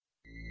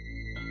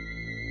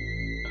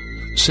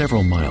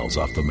Several miles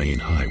off the main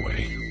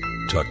highway,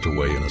 tucked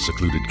away in a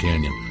secluded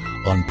canyon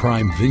on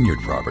prime vineyard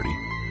property,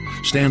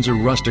 stands a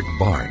rustic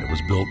barn that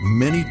was built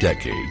many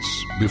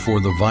decades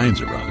before the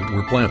vines around it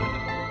were planted.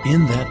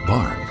 In that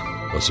barn,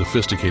 a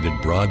sophisticated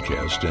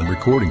broadcast and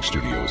recording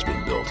studio has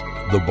been built.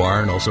 The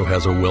barn also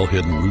has a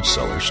well-hidden root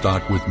cellar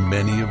stocked with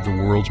many of the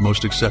world's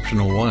most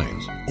exceptional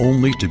wines,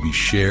 only to be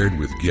shared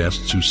with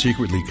guests who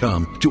secretly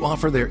come to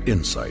offer their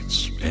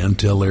insights and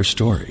tell their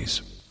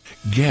stories.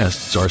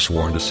 Guests are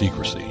sworn to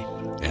secrecy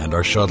and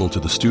are shuttled to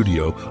the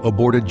studio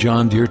aboard a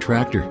John Deere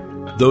tractor.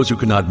 Those who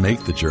cannot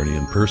make the journey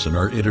in person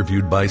are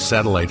interviewed by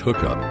satellite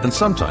hookup, and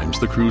sometimes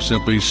the crew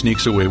simply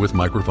sneaks away with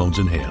microphones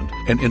in hand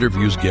and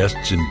interviews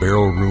guests in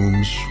barrel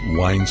rooms,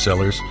 wine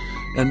cellars,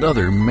 and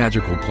other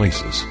magical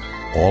places.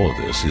 All of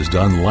this is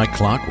done like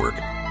clockwork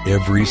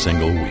every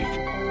single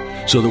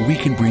week, so that we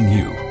can bring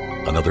you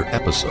another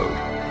episode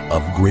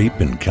of Grape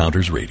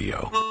Encounters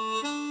Radio.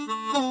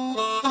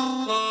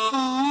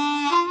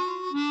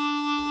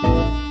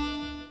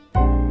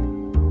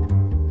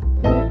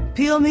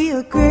 Peel me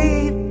a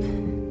grape,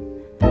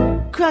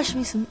 crush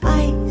me some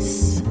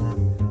ice,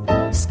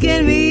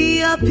 skin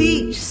me a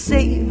peach,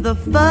 save the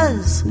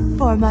fuzz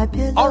for my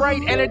pillow. All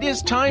right, and it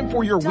is time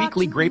for your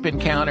weekly Grape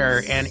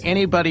Encounter, and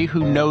anybody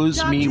who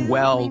knows me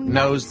well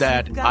knows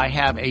that I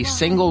have a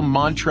single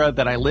mantra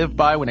that I live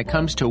by when it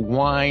comes to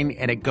wine,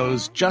 and it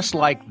goes just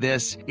like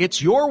this.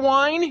 It's your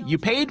wine, you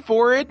paid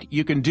for it,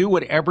 you can do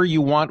whatever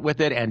you want with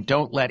it, and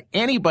don't let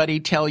anybody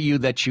tell you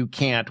that you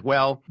can't.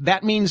 Well,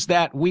 that means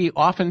that we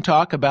often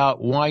talk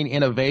about wine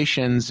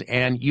innovations,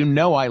 and you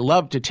know I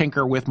love to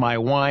tinker with my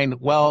wine.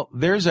 Well,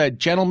 there's a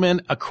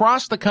gentleman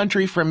across the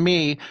country from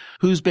me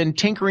who's been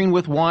tinkering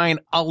with wine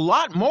a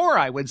lot more,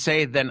 I would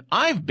say, than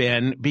I've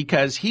been,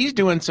 because he's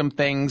doing some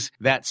things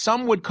that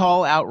some would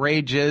call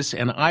outrageous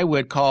and I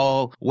would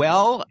call,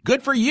 well,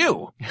 good for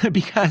you,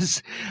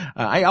 because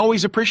I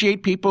always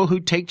appreciate people who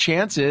take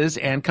chances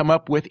and come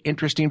up with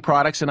interesting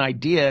products and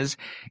ideas.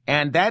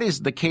 And that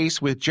is the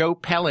case with Joe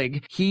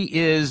Pellig. He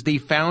is the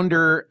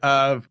founder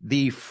of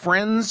the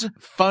Friends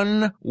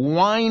Fun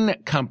Wine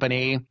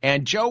Company.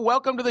 And Joe,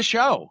 welcome to the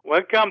show.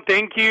 Welcome.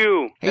 Thank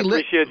you. Hey,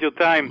 appreciate your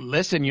time.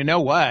 Listen, you know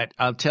what?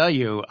 I'll tell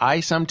you, I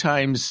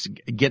sometimes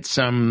get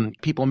some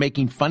people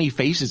making funny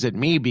faces at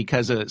me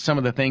because of some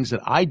of the things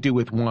that I do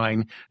with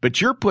wine,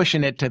 but you're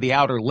pushing it to the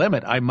outer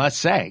limit, I must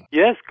say.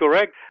 Yes,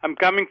 correct. I'm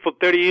coming for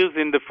 30 years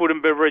in the food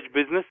and beverage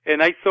business,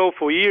 and I saw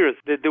for years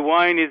that the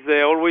wine is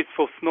always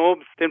for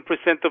snobs. 10%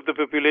 of the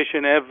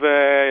population have,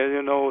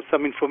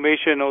 some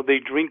information or they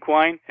drink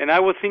wine. And I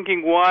was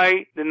thinking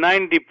why the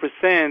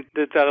 90%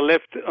 that are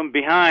left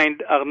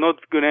behind are not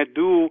going to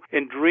do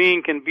and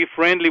drink and be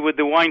friendly with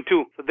the wine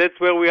too. So that's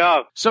where we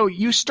are. So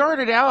you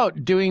started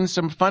out doing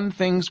some fun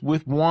things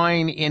with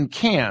wine in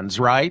cans,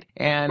 right?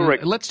 And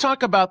correct. Let's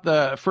talk about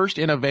the first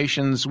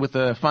innovations with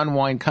the Fun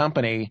Wine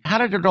Company. How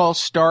did it all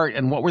start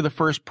and what were the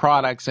first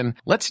products? And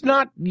let's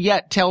not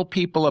yet tell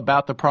people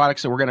about the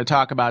products that we're going to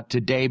talk about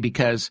today,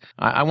 because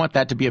I want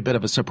that to be a bit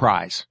of a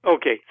surprise.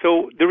 Okay,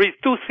 so there is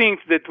two things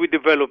that we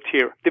developed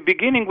here. The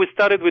beginning, we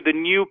started with the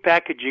new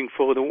packaging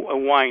for the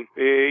wine.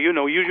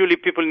 Usually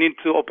people need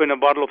to open a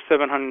bottle of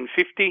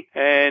 750,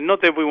 and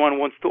not everyone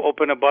wants to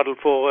open a bottle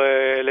for,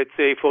 let's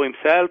say, for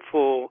himself,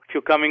 or if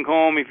you're coming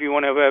home, if you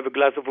want to have a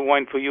glass of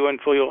wine for you and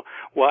for your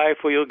wife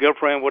or your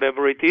girlfriend,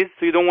 whatever it is.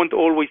 So you don't want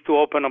always to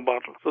open a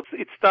bottle. So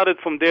it started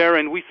from there,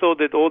 and we saw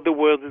that all the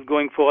world is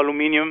going for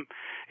aluminum.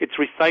 It's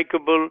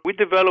recyclable. We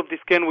developed this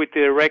can with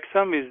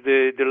Rexam, is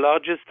the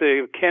largest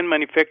can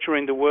manufacturer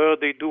in the world.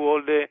 They do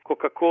all the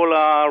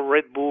Coca-Cola,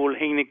 Red Bull,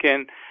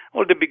 Heineken,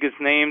 all the biggest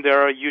name. They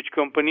are a huge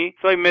company.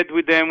 So I met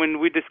with them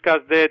and we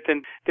discussed that,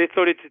 and they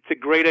thought it's a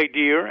great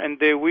idea. And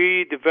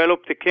we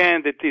developed a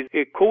can that is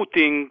a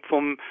coating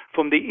from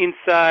the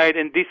inside.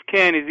 And this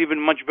can is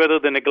even much better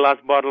than a glass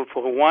bottle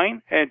for a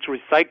wine. And it's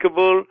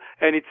recyclable.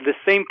 And it's the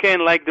same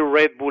can like the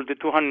Red Bull, the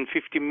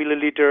 250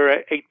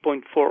 milliliter,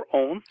 8.4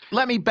 ounce.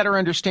 Let me better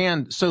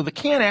understand. So the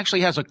can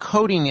actually has a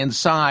coating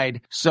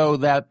inside so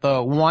that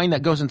the wine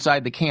that goes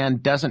inside the can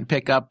doesn't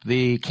pick up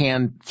the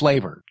can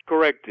flavor.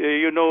 Correct.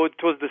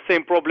 It was the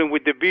same problem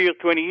with the beer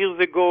 20 years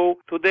ago.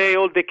 Today,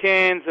 all the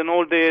cans and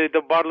all the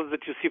bottles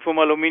that you see from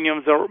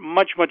aluminums are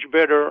much, much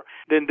better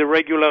than the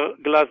regular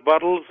glass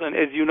bottles. And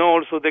as you know,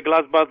 also the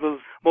glass bottles,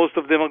 most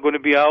of them are going to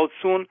be out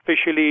soon,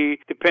 especially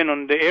depend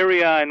on the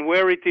area and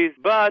where it is.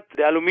 But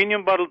the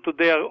aluminum bottles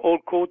today are all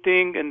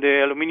coating, and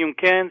the aluminum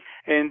cans,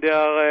 and they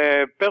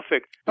are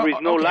perfect. There is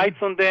no lights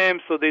on them,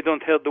 so they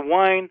don't hurt the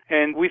wine.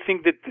 And we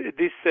think that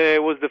this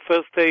was the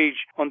first stage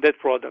on that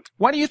product.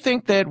 Why do you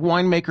think that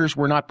winemakers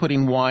were not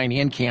putting wine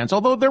in cans?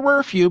 Although there were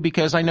a few,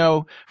 because I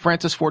know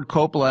Francis Ford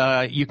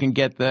Coppola, you can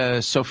get the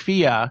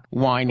Sophia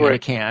wine in a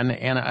can,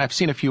 and I've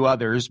seen a few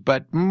others,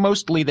 but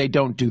mostly they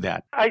don't do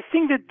that. I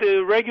think that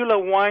the regular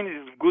wine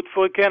is good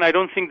for a can. I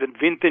don't think that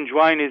vintage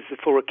wine is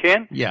for a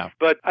can. Yeah.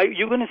 But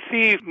you're going to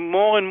see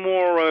more and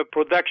more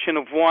production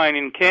of wine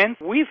in cans.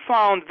 We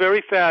found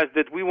very fast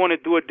that we want to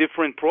do a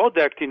different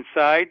product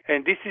inside,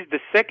 and this is the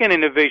second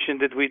innovation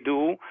that we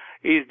do,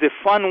 is the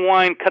fun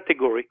wine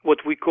category, what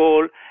we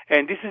call,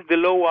 and this is the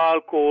low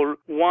alcohol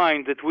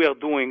wine that we are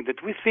doing,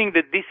 that we think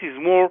that this is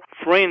more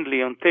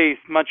friendly on taste,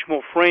 much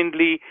more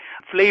friendly,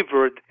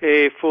 flavored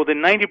for the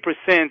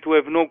 90% who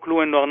have no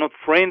clue and are not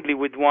friendly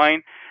with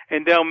wine,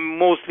 and they are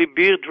mostly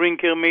beer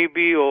drinker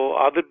maybe or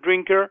other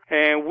drinker.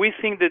 And we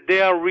think that they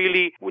are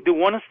really, they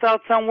want to start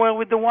somewhere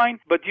with the wine,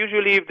 but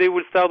usually if they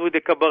will start with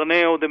the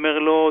Cabernet or the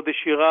Merlot, the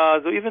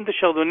Shiraz, or even the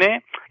Chardonnay,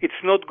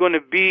 it's not going to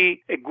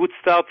be a good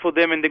start for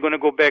them and they're going to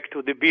go back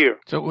to the beer.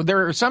 So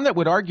there are some that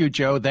would argue,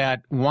 Joe,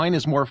 that wine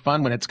is more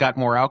fun when it's got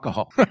more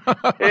alcohol.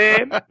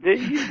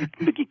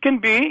 It can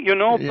be,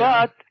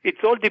 but it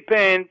all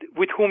depends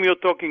with whom you're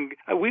talking.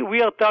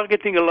 We are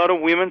targeting a lot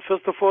of women,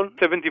 first of all.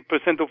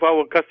 70% of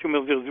our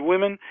customers are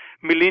women,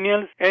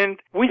 millennials. And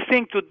we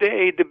think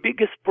today the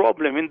biggest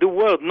problem in the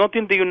world, not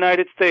in the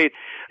United States,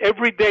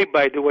 every day,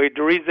 by the way,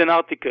 there is an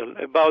article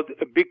about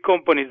big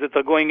companies that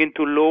are going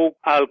into low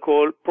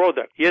alcohol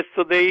products.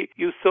 Yesterday,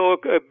 you saw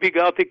a big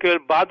article,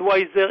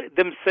 Budweiser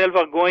themselves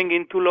are going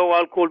into low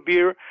alcohol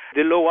beer,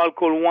 the low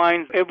alcohol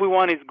wines.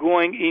 Everyone is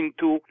going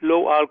into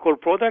low alcohol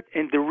products.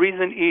 And the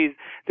reason is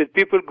that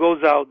people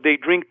goes out, they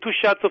drink 2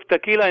 shots of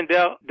tequila, and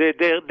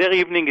their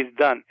evening is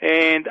done.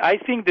 And I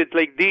think that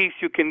like this,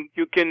 you can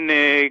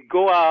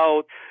go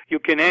out, you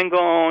can hang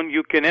on,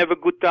 you can have a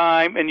good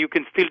time, and you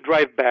can still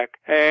drive back.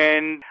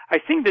 And I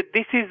think that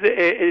this is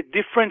a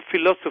different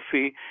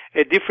philosophy,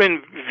 a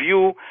different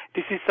view.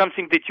 This is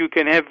something that you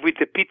can have with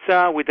a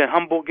pizza, with a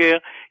hamburger.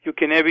 You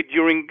can have it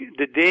during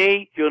the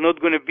day. You're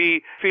not going to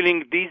be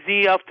feeling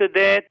dizzy after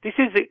that. This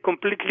is a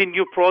completely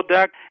new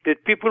product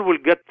that people will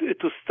get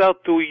to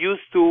start to use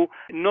to,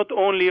 not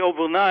only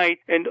overnight,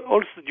 and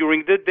also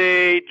during the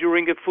day,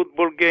 during a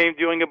football game,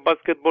 during a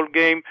basketball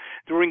game,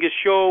 during a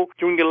show,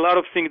 during a lot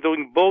of things,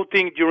 during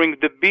boating, during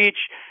the beach.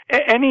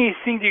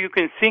 Anything that you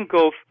can think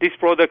of, this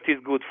product is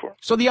good for.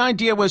 So the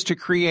idea was to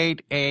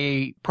create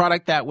a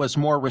product that was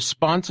more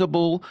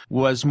responsible,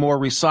 was more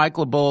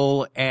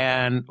recyclable,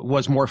 and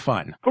was more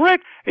fun.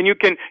 Correct. And you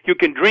can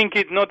drink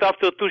it not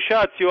after 2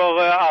 shots, you are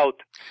out.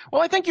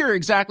 Well, I think you're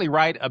exactly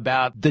right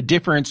about the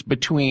difference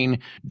between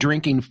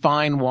drinking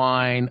fine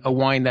wine, a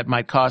wine that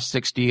might cost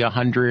 $60,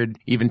 $100,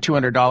 even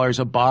 $200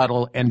 a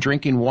bottle, and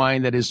drinking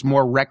wine that is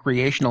more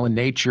recreational in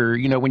nature.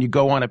 When you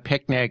go on a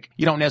picnic,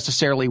 you don't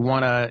necessarily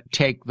want to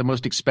take the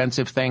most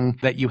expensive thing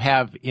that you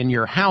have in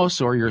your house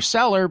or your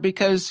cellar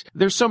because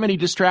there's so many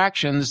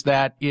distractions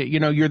that,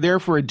 you're there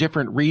for a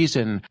different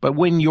reason. But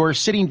when you're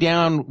sitting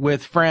down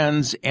with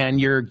friends and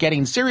you're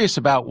getting serious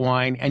about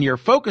wine and you're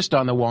focused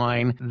on the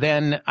wine,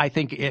 then I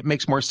think it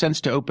makes more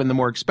sense to open the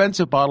more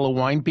expensive bottle of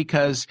wine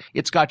because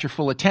it's got your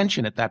full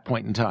attention at that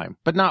point in time,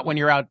 but not when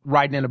you're out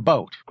riding in a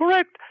boat.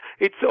 Correct.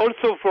 It's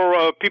also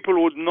for people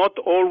who not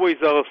always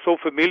are so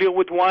familiar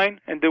with wine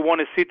and they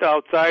want to sit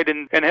outside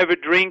and have a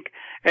drink.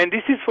 And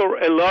this is for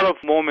a lot of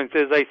moments,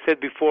 as I said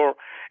before.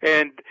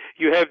 And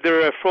you have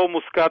the 4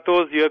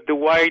 Moscatos, you have the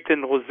white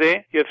and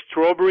rosé, you have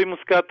strawberry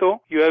Moscato,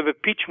 you have a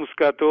peach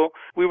Moscato.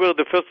 We were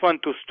the first one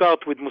to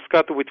start with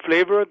Moscato with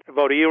flavored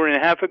about a year and a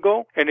half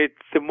ago, and it's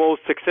the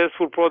most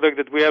successful product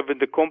that we have in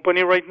the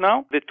company right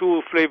now, the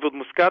 2 flavored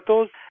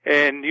Moscatos.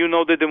 And you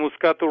know that the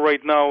Moscato right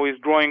now is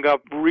growing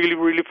up really,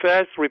 really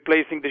fast,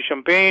 replacing the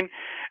champagne.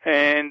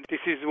 And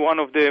this is one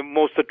of the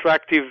most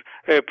attractive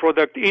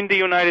products in the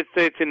United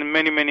States and in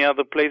many, many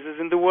other places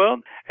in the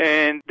world.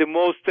 And the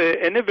most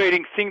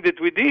innovating thing that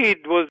we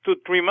did was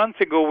 2-3 months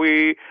ago,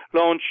 we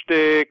launched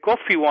a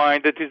coffee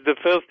wine that is the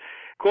first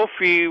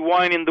coffee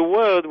wine in the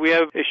world. We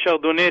have a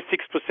Chardonnay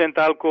 6%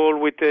 alcohol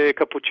with a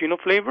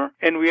cappuccino flavor,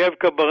 and we have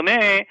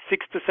Cabernet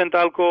 6%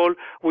 alcohol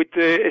with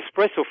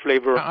espresso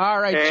flavor. All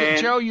right,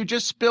 Joe, you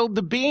just spilled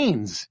the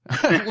beans.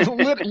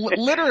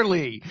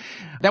 Literally.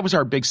 That was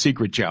our big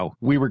secret, Joe.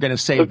 We were going to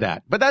save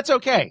that, but that's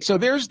okay. So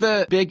there's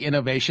the big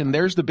innovation.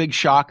 There's the big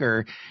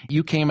shocker.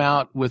 You came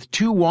out with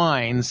 2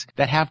 wines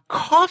that have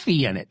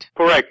coffee in it.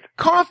 Correct.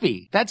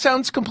 Coffee. That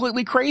sounds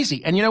completely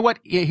crazy. And you know what?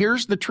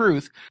 Here's the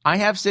truth. I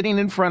have sitting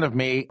in front of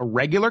me a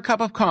regular cup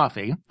of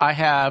coffee. I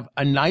have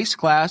a nice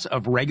glass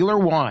of regular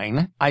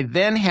wine. I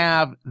then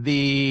have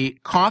the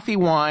coffee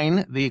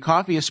wine, the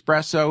coffee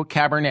espresso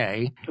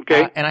Cabernet.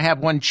 Okay. And I have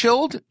one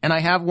chilled, and I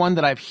have one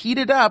that I've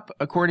heated up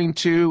according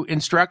to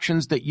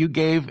instructions that you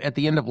gave at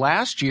the end of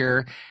last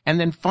year. And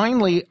then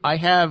finally, I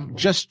have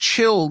just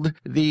chilled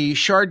the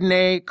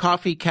Chardonnay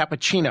coffee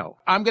cappuccino.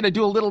 I'm going to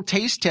do a little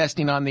taste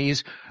testing on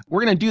these.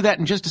 We're going to do that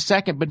in just a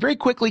second. But very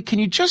quickly, can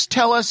you just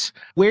tell us,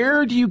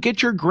 where do you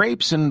get your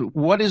grapes and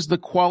what is the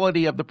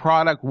quality of the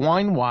product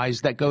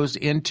wine-wise that goes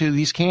into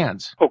these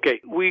cans?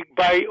 Okay. We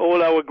buy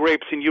all our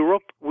grapes in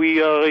Europe.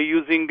 We are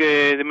using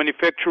the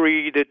manufacturer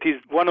that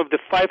is one of the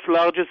 5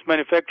 largest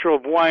manufacturers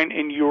of wine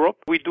in Europe.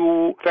 We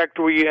do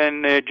factory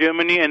in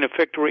Germany and a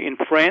factory in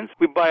France.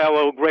 We buy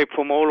our grape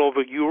from all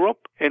over Europe.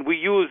 and we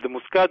use the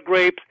Muscat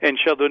grapes and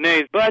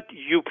Chardonnays, but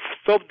you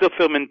stop the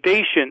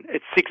fermentation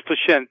at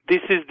 6%.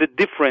 This is the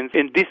difference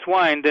in this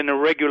wine than a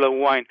regular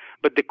wine.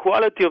 But the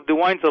quality of the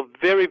wines are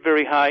very,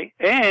 very high,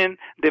 and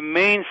the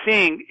main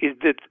thing is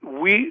that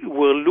we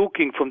were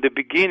looking from the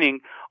beginning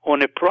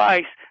on a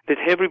price that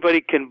everybody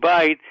can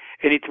buy it,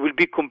 and it will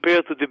be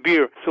compared to the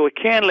beer. So a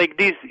can like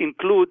this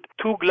include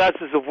 2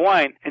 glasses of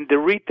wine, and the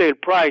retail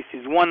price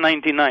is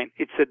 $1.99.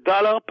 It's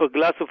 $1 per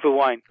glass of a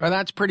wine. Well,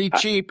 that's pretty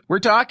cheap. We're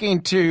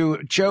talking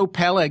to Joe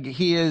Peleg.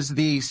 He is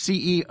the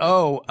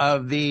CEO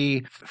of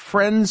the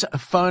Friends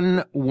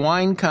Fun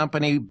Wine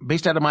Company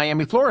based out of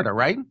Miami, Florida,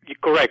 right? You're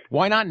correct.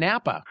 Why not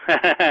Napa?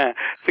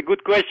 It's a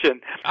good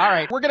question. All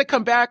right. We're going to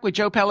come back with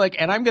Joe Peleg,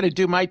 and I'm going to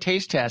do my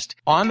taste test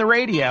on the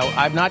radio.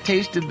 I've not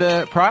tasted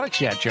the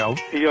products yet, Joe.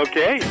 You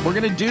okay? We're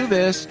going to do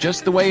this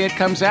just the way it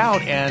comes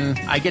out, and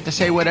I get to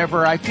say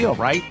whatever I feel,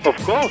 right? Of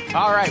course.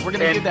 All right, we're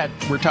going to do that.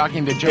 We're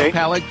talking to Joe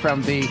Peleg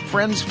from the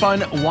Friends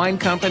Fun Wine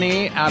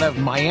Company out of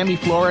Miami,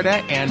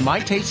 Florida, and my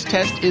taste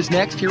test is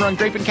next here on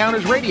Grape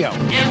Encounters Radio.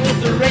 And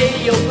with the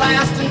radio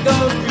blasting,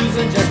 goes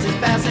cruising just as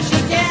fast as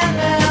she can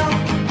now.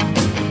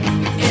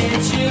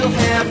 And she'll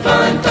have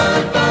fun,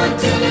 fun, fun,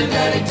 till her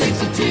daddy takes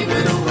the TV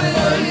away.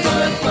 Fun,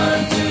 fun,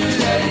 fun, till her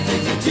daddy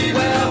takes the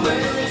TV away.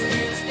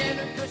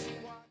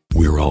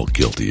 We're all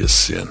guilty of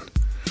sin.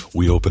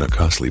 We open a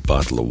costly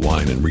bottle of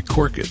wine and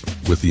recork it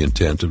with the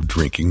intent of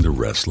drinking the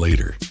rest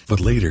later.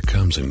 But later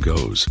comes and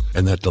goes,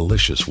 and that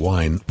delicious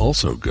wine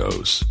also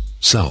goes.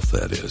 South,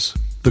 that is.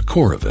 The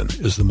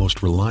Coravin is the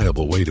most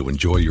reliable way to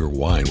enjoy your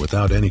wine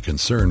without any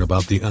concern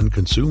about the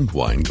unconsumed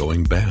wine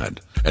going bad.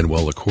 And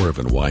while the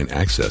Coravin wine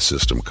access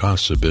system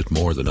costs a bit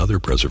more than other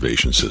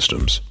preservation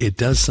systems, it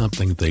does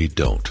something they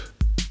don't.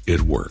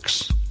 It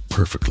works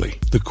perfectly.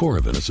 The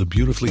Coravin is a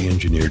beautifully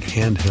engineered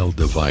handheld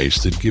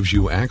device that gives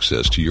you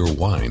access to your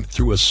wine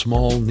through a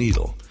small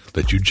needle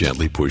that you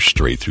gently push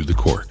straight through the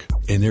cork.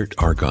 Inert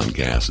argon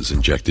gas is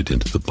injected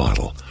into the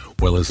bottle,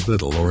 while as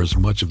little or as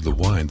much of the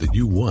wine that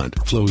you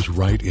want flows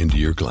right into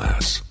your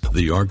glass.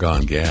 The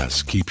argon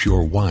gas keeps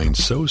your wine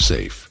so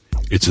safe,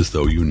 it's as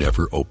though you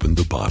never opened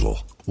the bottle.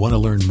 Want to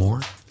learn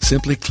more?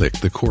 Simply click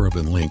the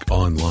Coravin link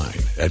online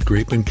at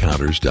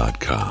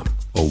grapeencounters.com.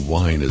 A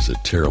wine is a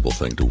terrible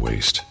thing to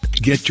waste.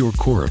 Get your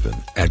Coravin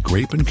at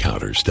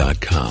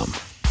grapeencounters.com.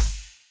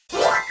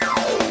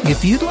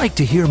 If you'd like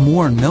to hear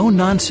more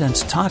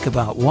no-nonsense talk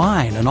about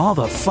wine and all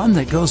the fun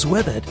that goes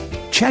with it,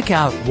 check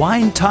out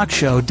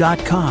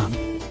winetalkshow.com.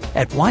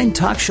 At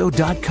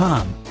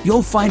winetalkshow.com,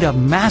 you'll find a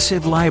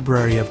massive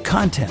library of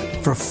content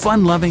for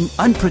fun-loving,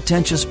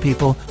 unpretentious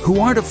people who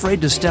aren't afraid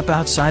to step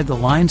outside the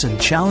lines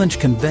and challenge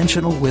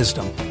conventional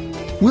wisdom.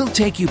 We'll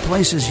take you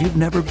places you've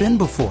never been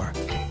before.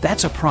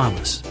 That's a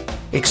promise.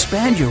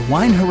 Expand your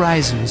wine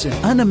horizons in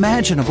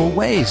unimaginable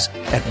ways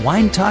at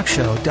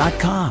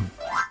winetalkshow.com.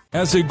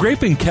 As a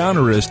grape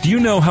encounterist, you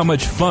know how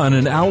much fun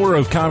an hour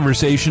of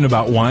conversation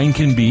about wine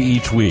can be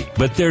each week.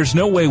 But there's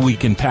no way we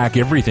can pack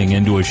everything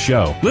into a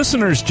show.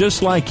 Listeners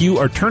just like you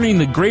are turning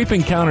the Grape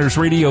Encounters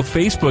Radio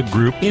Facebook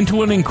group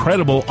into an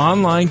incredible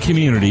online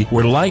community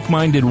where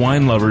like-minded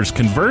wine lovers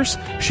converse,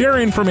 share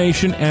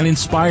information, and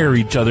inspire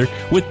each other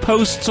with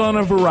posts on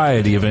a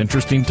variety of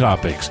interesting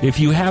topics. If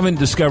you haven't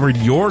discovered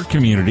your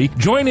community,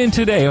 join in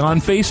today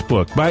on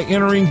Facebook by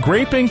entering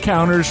Grape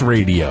Encounters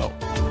Radio.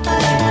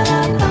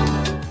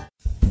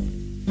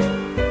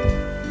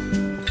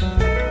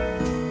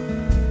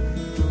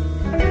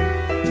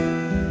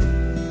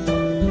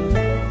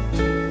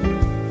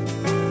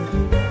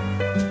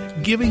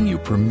 Giving you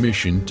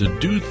permission to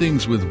do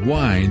things with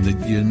wine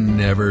that you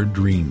never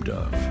dreamed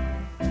of.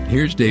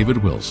 Here's David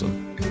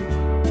Wilson.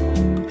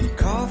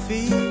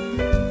 Coffee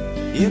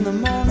in the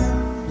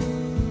morning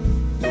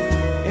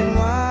and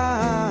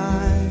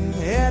wine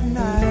at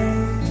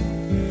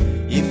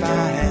night. If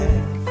I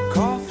have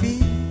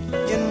coffee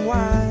and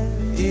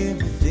wine,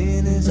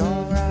 everything is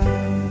alright.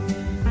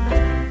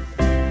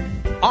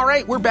 All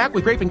right, we're back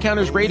with Grape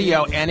Encounters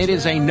Radio, and it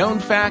is a known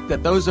fact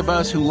that those of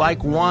us who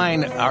like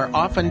wine are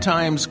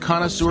oftentimes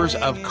connoisseurs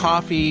of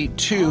coffee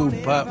too.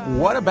 But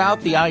what about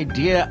the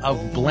idea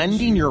of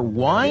blending your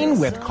wine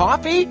with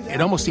coffee?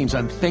 It almost seems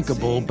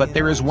unthinkable, but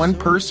there is one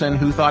person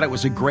who thought it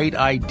was a great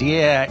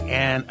idea,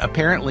 and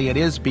apparently it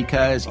is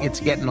because it's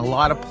getting a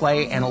lot of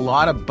play and a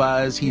lot of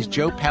buzz. He's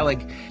Joe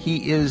Peleg.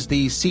 He is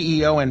the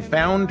CEO and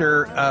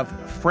founder of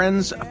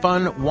Friends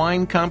Fun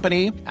Wine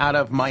Company out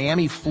of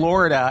Miami,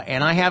 Florida,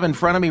 and I have in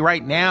front of me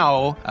right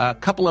now a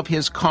couple of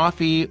his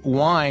coffee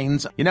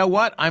wines. You know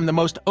what? I'm the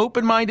most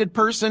open-minded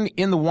person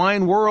in the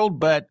wine world,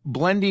 but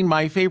blending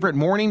my favorite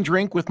morning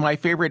drink with my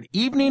favorite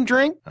evening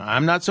drink,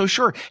 I'm not so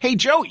sure. Hey,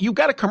 Joe, you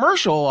got a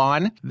commercial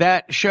on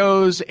that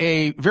shows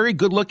a very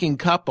good-looking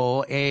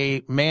couple.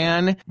 A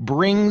man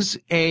brings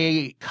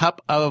a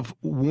cup of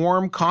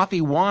warm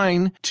coffee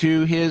wine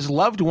to his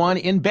loved one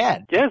in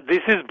bed. Yes,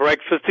 this is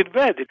breakfast in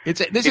bed.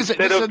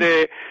 Instead of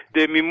the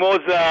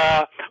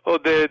mimosa or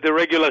the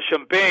regular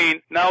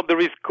champagne. Now there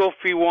is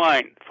coffee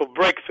wine for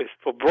breakfast,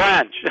 for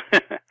brunch.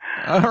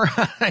 All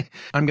right.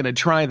 I'm going to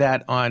try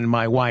that on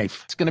my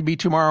wife. It's going to be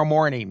tomorrow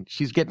morning.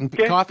 She's getting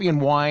coffee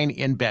and wine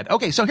in bed.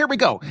 Okay, so here we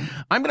go.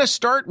 I'm going to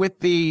start with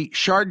the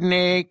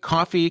Chardonnay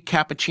coffee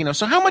cappuccino.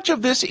 So how much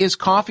of this is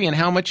coffee and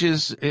how much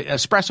is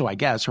espresso, I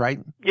guess, right?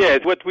 Yeah,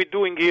 what we're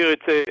doing here,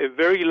 it's a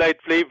very light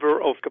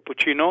flavor of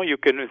cappuccino. You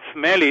can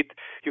smell it.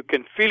 You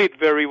can feel it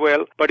very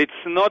well, but it's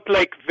not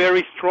like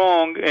very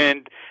strong,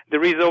 and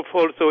there is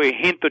also a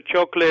hint of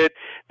chocolate.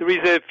 There is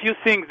a few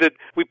things that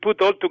we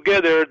put all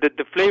together that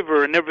the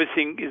flavor and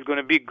everything is going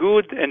to be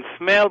good and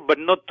smell, but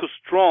not too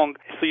strong,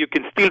 so you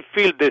can still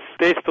feel the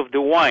taste of the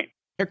wine.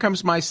 Here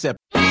comes my sip.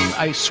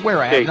 I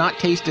swear I have not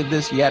tasted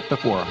this yet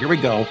before. Here we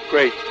go.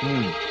 Great.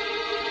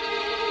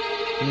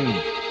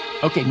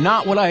 Okay,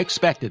 not what I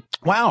expected.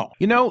 Wow.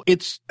 You know,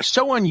 it's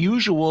so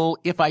unusual.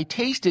 If I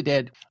tasted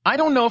it, I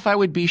don't know if I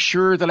would be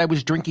sure that I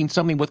was drinking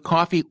something with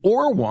coffee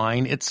or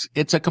wine.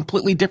 It's a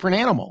completely different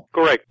animal.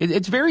 Correct.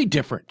 It's very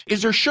different.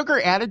 Is there sugar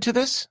added to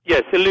this?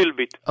 Yes, a little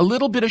bit. A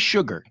little bit of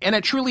sugar. And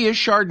it truly is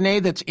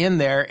Chardonnay that's in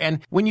there. And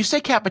when you say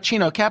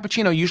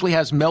cappuccino usually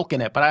has milk in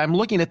it, but I'm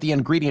looking at the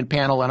ingredient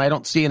panel and I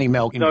don't see any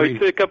milk. No,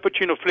 it's a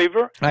cappuccino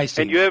flavor. I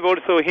see. And you have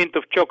also a hint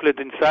of chocolate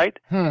inside.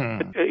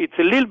 It's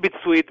a little bit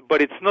sweet,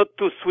 but it's not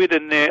too sweet.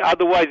 And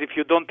otherwise, if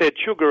you don't add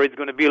sugar, it's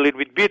going to be a little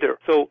bit bitter.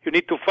 So you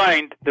need to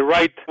find the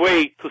right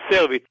way to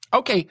serve it.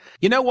 Okay.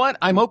 You know what?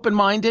 I'm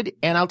open-minded,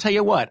 and I'll tell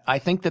you what. I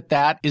think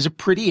that is a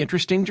pretty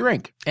interesting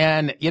drink.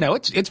 And, you know,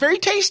 it's very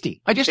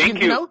tasty. I just,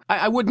 Thank you know,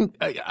 I wouldn't,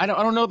 I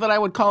don't know that I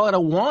would call it a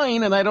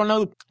wine, and I don't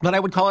know that I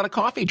would call it a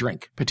coffee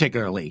drink,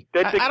 particularly.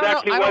 That's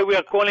exactly why we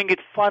are calling it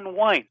fun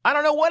wine. I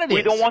don't know what it is.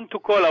 We don't want to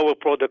call our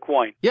product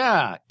wine.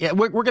 Yeah.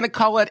 We're going to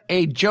call it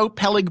a Joe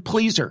Pellig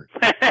pleaser.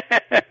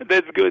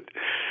 That's good.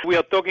 We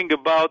are talking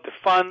about the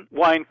fun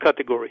wine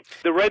category.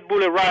 The Red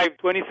Bull arrived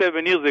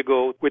 27 years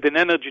ago with an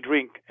energy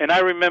drink, and I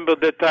remember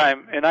that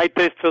time, and I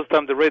tasted first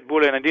time the Red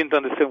Bull, and I didn't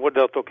understand what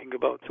they're talking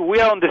about. So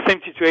we are on the same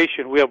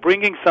situation. We are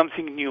bringing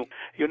something new.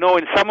 You know,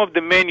 in some of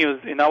the menus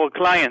in our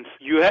clients,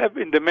 you have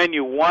in the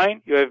menu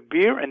wine, you have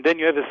beer, and then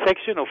you have a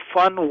section of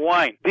fun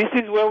wine. This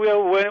is where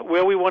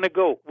we want to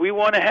go. We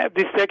want to have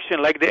this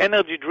section, like the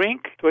energy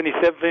drink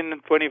 27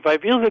 and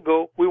 25 years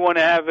ago. We want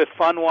to have a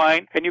fun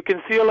wine, and you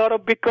can see a lot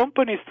of big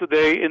companies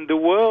today in the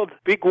world,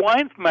 big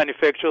wine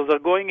manufacturers are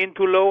going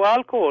into low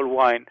alcohol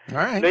wine,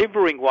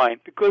 flavoring wine,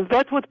 because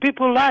that's what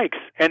people like.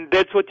 And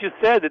that's what you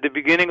said at the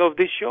beginning of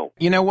this show.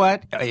 You know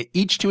what?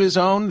 Each to his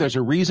own. There's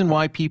a reason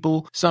why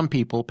some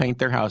people paint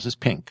their houses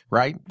pink,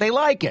 right? They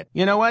like it.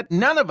 You know what?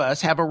 None of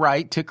us have a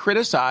right to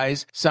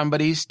criticize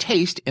somebody's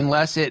taste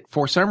unless it,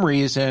 for some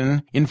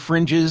reason,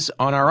 infringes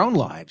on our own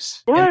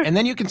lives. Right. And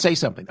then you can say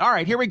something. All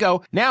right, here we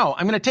go. Now,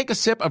 I'm going to take a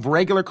sip of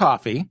regular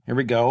coffee. Here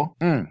we go.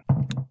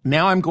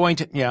 Now I'm going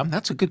to,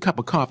 that's a good cup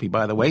of coffee,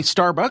 by the way,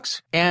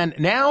 Starbucks. And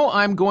now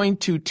I'm going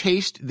to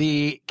taste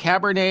the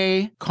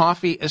Cabernet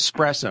Coffee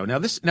Espresso.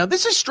 Now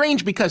this is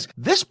strange because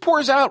this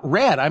pours out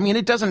red. I mean,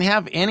 it doesn't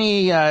have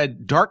any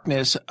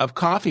darkness of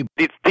coffee.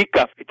 It's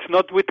decaf. It's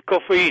not with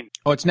caffeine.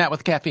 Oh, it's not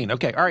with caffeine.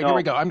 Okay. All right, here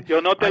we go.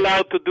 You're not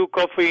allowed to do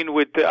caffeine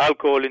with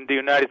alcohol in the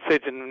United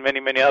States and many,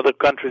 many other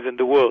countries in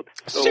the world.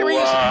 So,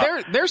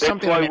 seriously, there's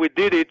something. That's why we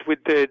did it with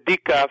the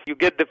decaf. You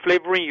get the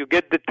flavoring, you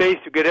get the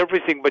taste, you get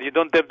everything, but you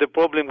don't have the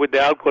problem with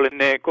the alcohol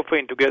and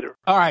caffeine together.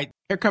 All right,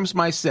 here comes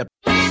my sip.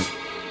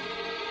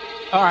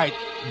 All right,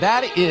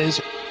 that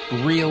is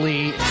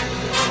really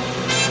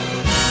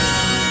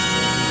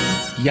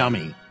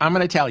yummy. I'm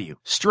going to tell you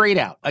straight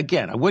out.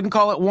 Again, I wouldn't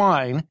call it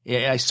wine.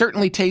 I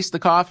certainly taste the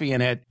coffee in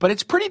it, but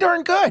it's pretty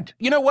darn good.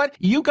 You know what?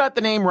 You got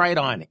the name right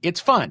on. It's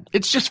fun.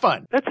 It's just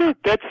fun. That's it.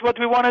 That's what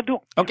we want to do.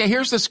 Okay,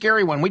 here's the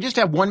scary one. We just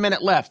have 1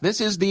 minute left. This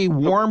is the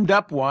warmed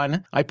up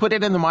one. I put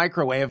it in the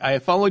microwave. I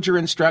followed your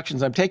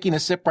instructions. I'm taking a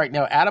sip right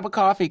now out of a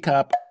coffee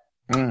cup.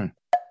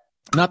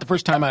 Not the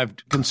first time I've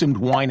consumed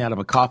wine out of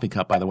a coffee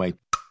cup, by the way.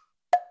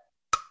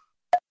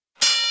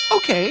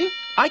 Okay,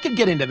 I could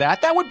get into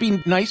that. That would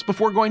be nice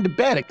before going to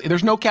bed.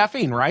 There's no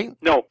caffeine, right?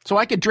 No. So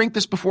I could drink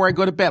this before I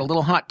go to bed, a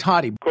little hot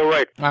toddy.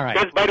 Correct. All right.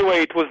 Yes, by the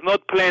way, it was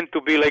not planned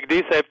to be like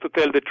this. I have to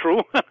tell the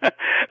truth.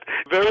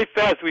 Very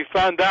fast, we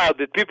found out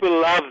that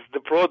people love the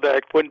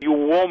product when you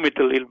warm it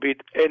a little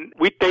bit. And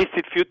we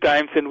tasted a few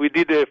times, and we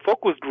did a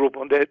focus group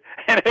on that,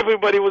 and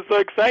everybody was so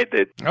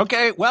excited.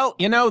 Okay, well,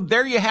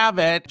 there you have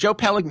it. Joe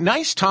Pellig,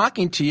 nice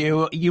talking to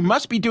you. You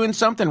must be doing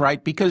something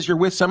right because you're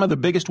with some of the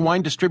biggest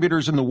wine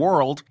distributors in the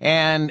world,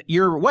 and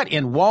you're,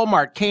 in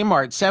Walmart,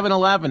 Kmart,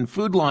 7-Eleven,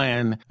 Food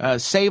Lion,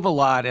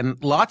 Save-A-Lot,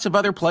 and lots of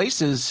other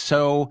places.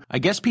 So I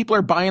guess people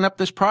are buying up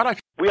this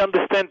product. We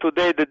understand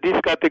today that this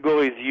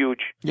category is huge.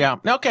 Yeah.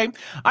 Okay.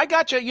 I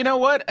got you. You know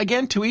what?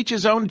 Again, to each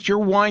his own. It's your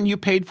wine. You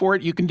paid for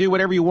it. You can do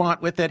whatever you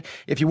want with it.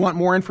 If you want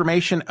more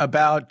information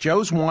about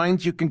Joe's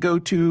wines, you can go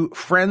to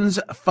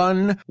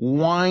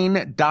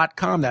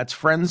friendsfunwine.com. That's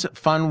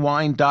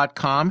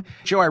friendsfunwine.com.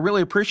 Joe, I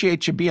really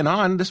appreciate you being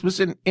on. This was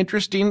an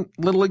interesting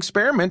little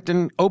experiment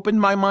and opened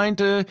my mind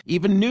to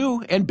even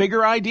new and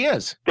bigger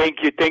ideas.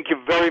 Thank you. Thank you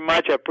very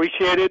much. I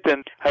appreciate appreciate it,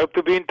 and I hope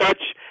to be in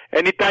touch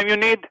anytime you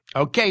need.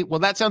 Okay, well,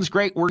 that sounds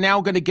great. We're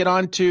now going to get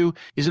on to,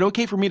 is it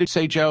okay for me to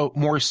say, Joe,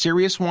 more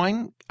serious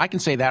wine? I can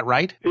say that,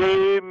 right?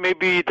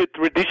 Maybe the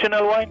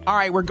traditional wine? All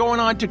right, we're going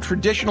on to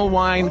traditional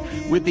wine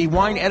with the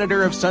wine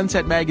editor of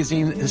Sunset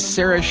Magazine,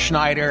 Sarah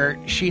Schneider.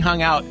 She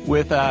hung out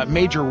with a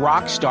major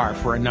rock star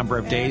for a number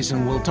of days,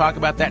 and we'll talk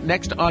about that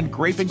next on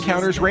Grape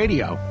Encounters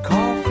Radio.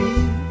 Coffee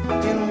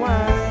and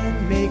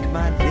wine make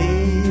my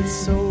day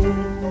so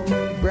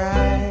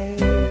bright.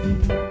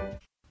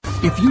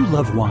 If you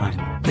love wine,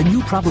 then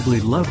you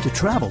probably love to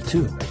travel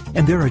too.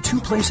 And there are two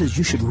places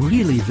you should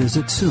really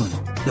visit soon.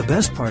 The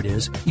best part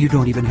is you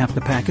don't even have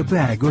to pack a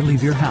bag or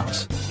leave your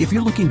house. If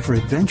you're looking for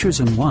adventures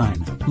in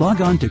wine,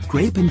 log on to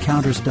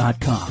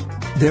grapeencounters.com.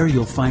 There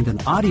you'll find an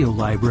audio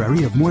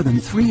library of more than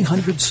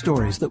 300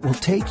 stories that will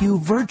take you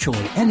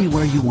virtually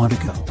anywhere you want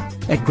to go.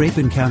 At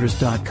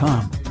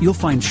grapeencounters.com, you'll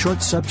find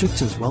short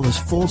subjects as well as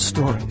full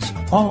stories.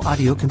 All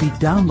audio can be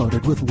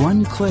downloaded with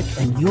one click,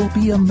 and you'll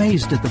be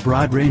amazed at the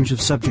broad range of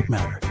subject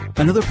matter.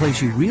 Another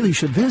place you really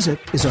should visit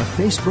is our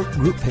Facebook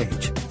group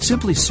page.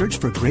 Simply search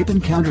for Grape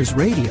Encounters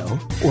Radio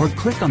or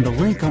click on the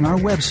link on our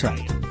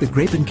website. The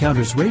Grape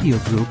Encounters Radio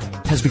group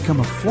has become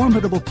a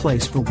formidable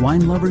place for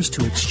wine lovers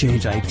to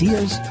exchange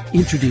ideas,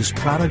 introduce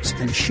products,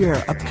 and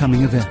share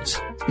upcoming events.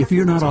 If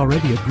you're not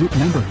already a group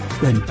member,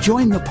 then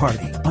join the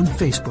party on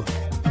Facebook.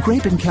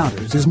 Grape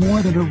Encounters is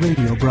more than a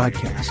radio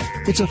broadcast.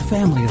 It's a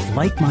family of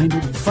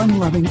like-minded,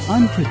 fun-loving,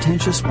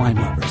 unpretentious wine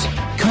lovers.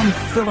 Come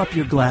fill up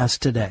your glass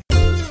today.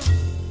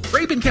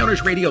 Grape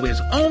Encounters Radio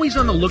is always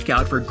on the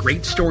lookout for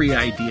great story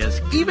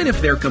ideas, even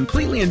if they're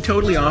completely and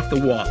totally off the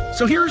wall.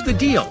 So here's the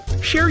deal.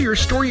 Share your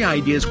story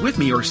ideas with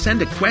me or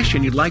send a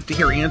question you'd like to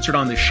hear answered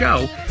on the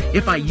show.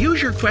 If I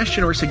use your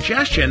question or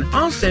suggestion,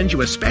 I'll send you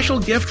a special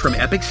gift from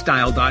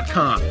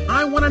epicstyle.com.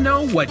 I want to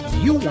know what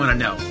you want to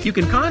know. You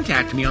can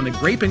contact me on the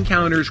Grape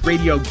Encounters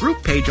Radio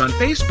group page on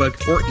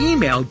Facebook or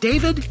email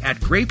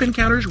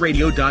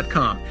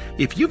david@grapeencountersradio.com.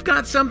 If you've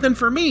got something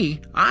for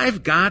me,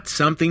 I've got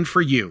something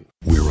for you.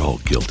 We're all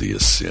guilty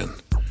of sin.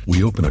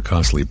 We open a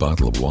costly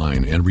bottle of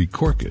wine and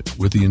recork it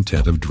with the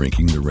intent of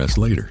drinking the rest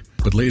later.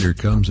 But later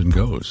comes and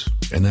goes,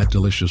 and that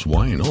delicious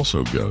wine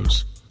also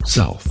goes.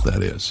 South,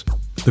 that is.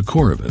 The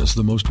Coravin is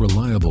the most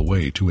reliable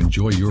way to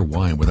enjoy your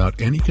wine without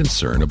any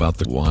concern about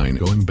the wine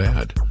going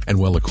bad. And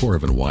while the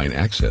Coravin wine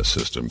access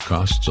system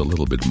costs a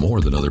little bit more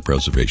than other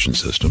preservation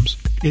systems,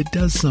 it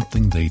does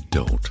something they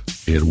don't.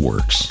 It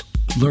works.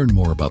 Learn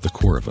more about the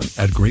Coravin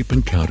at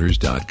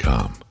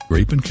grapeencounters.com.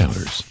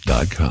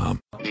 grapeencounters.com.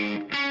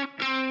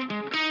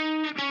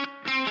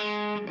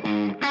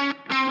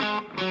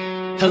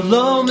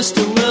 Hello,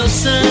 Mr.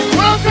 Wilson.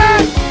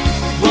 Welcome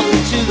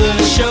to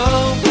the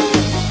show.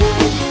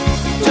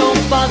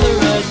 Don't bother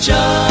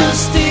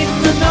adjusting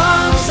the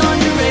knobs on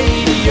your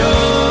radio.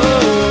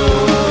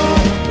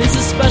 It's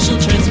a special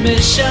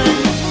transmission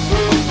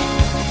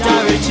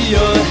direct to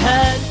your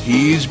head.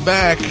 He's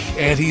back,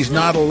 and he's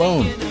not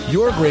alone.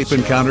 Your Grape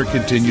Encounter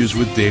continues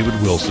with David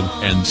Wilson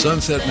and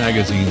Sunset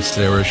Magazine's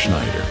Sarah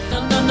Schneider.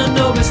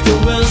 No, Mr.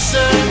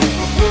 Wilson.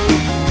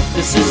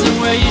 This isn't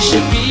where you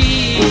should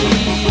be.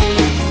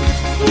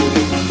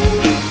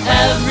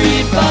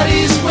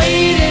 Everybody's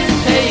waiting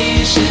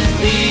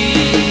patiently.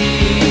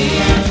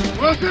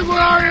 Wilson, where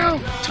are you?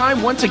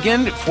 Time once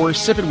again for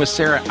Sipping with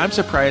Sarah. I'm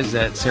surprised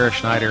that Sarah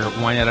Schneider,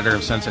 wine editor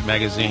of Sunset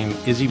Magazine,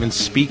 is even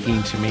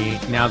speaking to me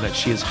now that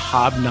she is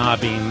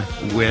hobnobbing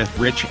with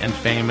rich and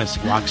famous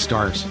rock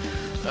stars.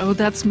 Oh,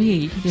 that's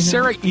me. You know.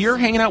 Sarah, you're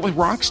hanging out with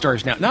rock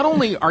stars now. Not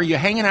only are you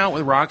hanging out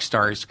with rock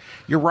stars,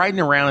 you're riding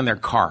around in their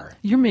car.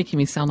 You're making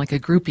me sound like a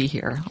groupie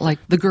here, like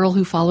the girl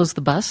who follows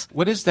the bus.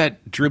 What is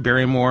that Drew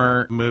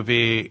Barrymore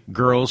movie,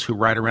 Girls Who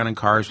Ride Around in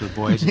Cars with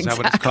Boys? Is that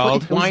what it's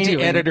called? Wine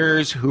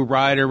editors who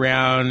ride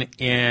around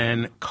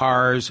in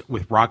cars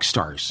with rock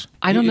stars.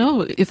 I don't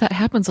know if that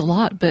happens a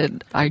lot,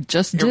 but I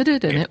just did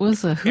it, and it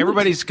was a hoot.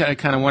 Everybody's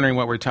kind of wondering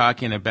what we're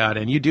talking about,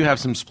 and you do have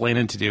some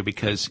explaining to do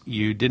because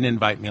you didn't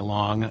invite me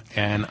along,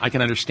 and I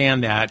can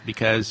understand that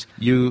because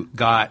you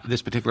got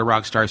this particular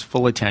rock star's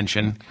full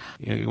attention.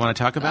 You want to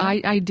talk about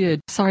it? I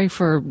did. Sorry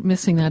for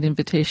missing that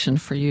invitation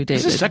for you,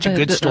 David. This is such a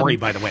good story,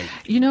 by the way.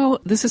 You know,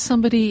 this is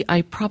somebody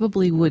I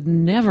probably would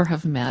never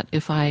have met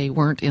if I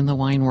weren't in the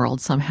wine world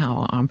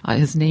somehow.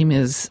 His name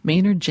is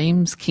Maynard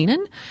James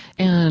Keenan,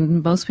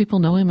 and most people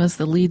know him as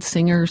the lead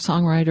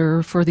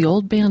singer-songwriter for the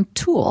old band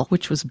Tool,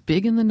 which was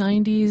big in the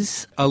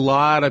 90s. A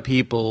lot of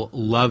people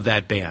love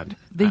that band.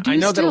 They do. I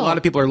know still. that a lot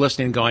of people are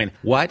listening and going,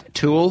 what,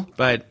 Tool?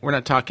 But we're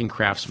not talking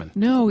Craftsman.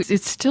 No,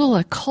 it's still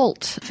a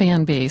cult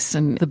fan base,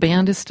 and the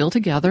band is still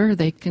together.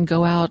 They can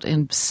go out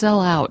and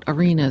sell out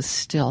arenas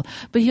still.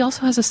 But he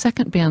also has a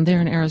second band there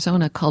in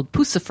Arizona called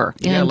Pucifer.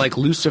 Yeah, like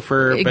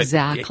Lucifer.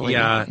 Exactly. But,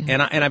 yeah,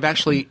 and I've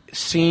actually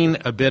seen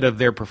a bit of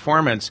their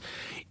performance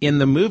in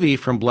the movie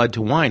From Blood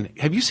to Wine.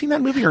 Have you seen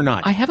that movie or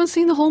not? I haven't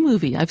seen the whole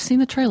movie. I've seen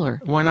the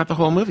trailer. Why not the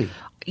whole movie?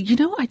 You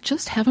know, I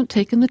just haven't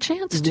taken the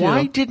chance to.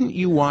 Why didn't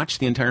you watch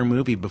the entire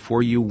movie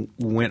before you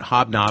went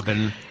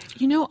hobnobbing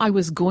I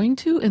was going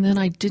to, and then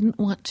I didn't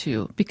want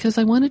to because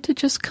I wanted to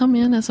just come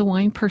in as a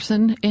wine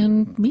person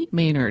and meet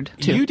Maynard,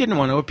 too. You didn't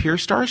want to appear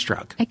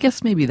starstruck. I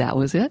guess maybe that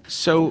was it.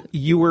 So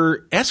you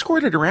were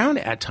escorted around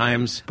at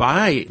times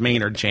by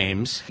Maynard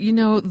James.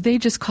 They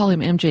just call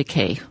him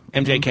MJK.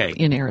 MJK.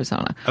 In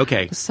Arizona.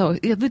 Okay. So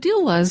the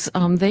deal was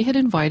they had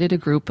invited a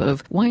group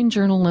of wine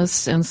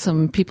journalists and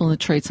some people in the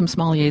trade, some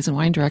sommeliers and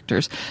wine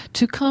directors,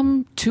 to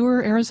come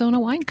tour Arizona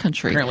wine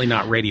country. Apparently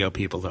not radio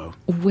people, though.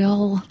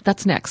 Well,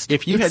 that's next.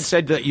 If you had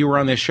said that you were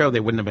on this show,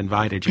 they wouldn't have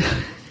invited you.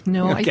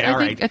 No,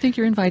 okay, I think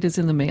your invite is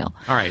in the mail.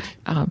 All right.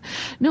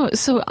 No,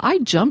 so I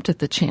jumped at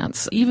the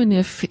chance. Even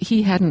if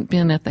he hadn't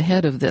been at the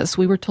head of this,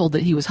 we were told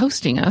that he was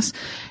hosting us,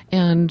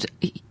 and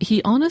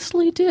he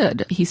honestly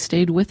did. He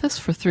stayed with us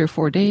for 3 or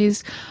 4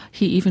 days.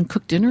 He even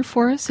cooked dinner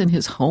for us in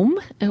his home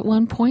at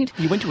one point.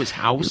 You went to his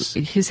house?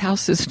 His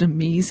house is an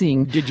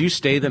amazing Did you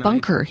stay the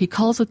bunker. night? He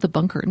calls it the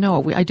bunker.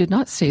 No, I did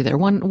not stay there.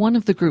 One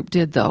of the group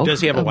did, though.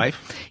 Does he have a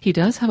wife? He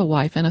does have a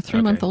wife and a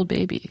 3-month-old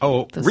baby.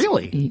 Oh,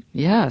 really?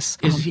 Yes.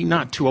 Is he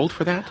not too old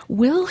for that?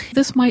 Well,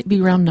 this might be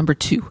round number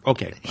 2.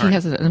 Okay. He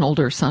has an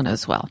older son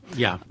as well.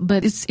 Yeah.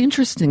 But it's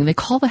interesting. They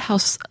call the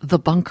house the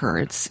bunker.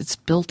 It's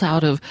built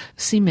out of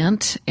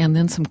cement and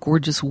then some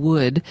gorgeous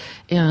wood.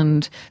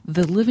 And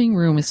the living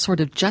room is sort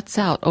of juts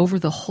out over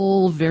the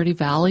whole Verde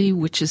Valley,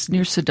 which is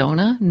near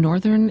Sedona,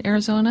 northern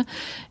Arizona,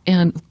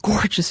 and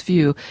gorgeous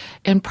view.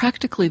 And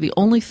practically the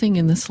only thing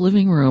in this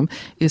living room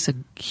is a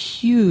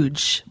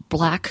huge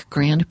black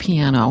grand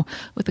piano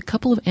with a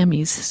couple of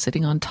Emmys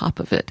sitting on top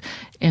of it.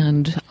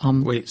 And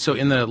wait, so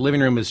in the living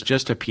room is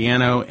just a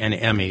piano and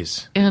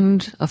Emmys?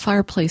 And a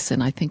fireplace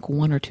and I think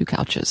 1 or 2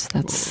 couches.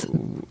 That's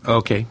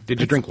okay.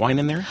 Did you drink wine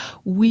in there?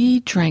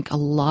 We drank a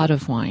lot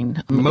of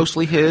wine.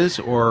 Mostly his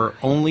or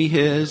only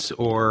his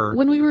or?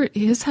 When we were at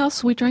his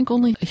house, we drank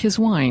only his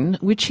wine,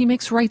 which he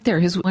makes right there.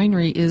 His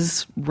winery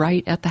is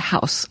right at the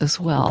house as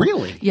well.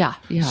 Really? Yeah.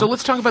 So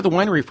let's talk about the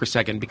winery for a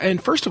second.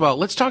 And first of all,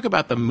 let's talk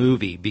about the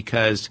movie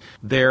because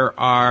there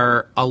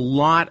are a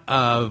lot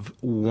of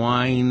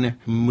wine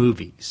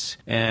movies.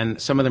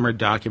 And some of them are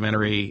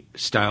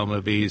documentary-style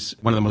movies.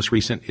 One of the most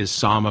recent is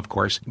Somm, of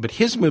course. But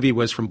his movie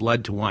was From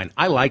Blood to Wine.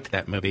 I liked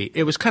that movie.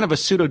 It was kind of a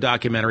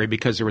pseudo-documentary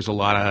because there was a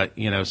lot of,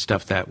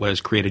 stuff that was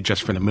created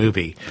just for the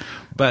movie.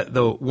 But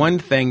the one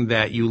thing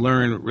that you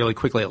learn really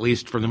quickly, at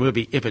least from the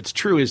movie, if it's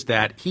true, is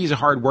that he's a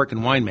hard-working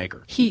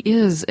winemaker. He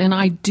is, and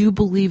I do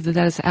believe that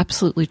is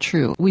absolutely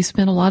true. We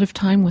spent a lot of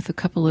time with a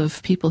couple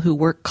of people who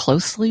work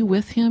closely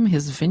with him,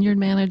 his vineyard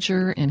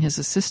manager and his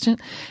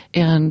assistant,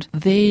 and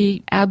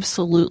they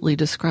absolutely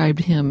described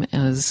him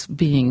as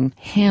being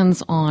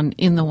hands-on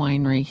in the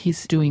winery.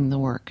 He's doing the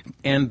work.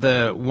 And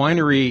the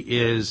winery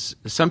is,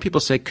 some people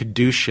say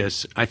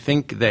caduceus. I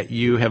think that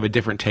you have a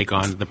different take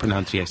on the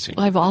pronunciation.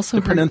 I've also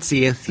heard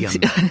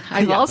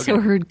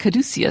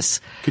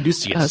caduceus.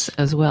 Caduceus.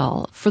 As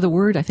well. For the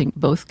word, I think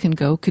both can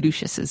go.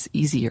 Caduceus is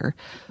easier.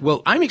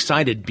 Well, I'm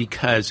excited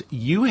because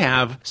you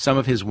have some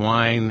of his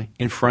wine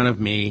in front of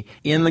me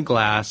in the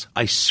glass.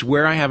 I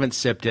swear I haven't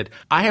sipped it.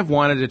 I have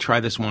wanted to try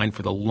this wine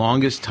for the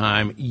longest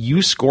time.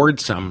 You scored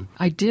some.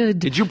 I did.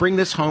 Did you bring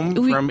this home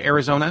from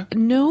Arizona?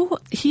 No,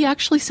 he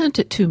actually sent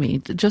it to me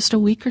just a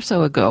week or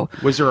so ago.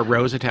 Was there a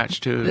rose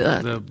attached to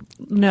the...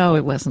 No,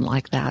 it wasn't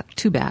like that.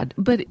 Too bad.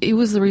 But it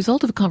was the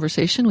result of a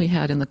conversation we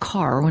had in the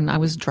car when I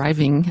was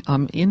driving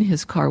in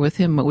his car with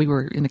him. We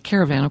were in a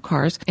caravan of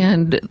cars.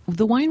 And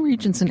the wine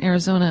regions in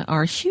Arizona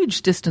are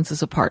huge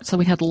distances apart. So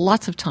we had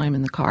lots of time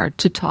in the car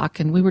to talk.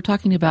 And we were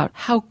talking about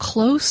how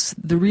close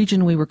the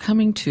region we were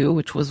coming to,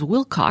 which was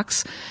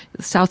Wilcox,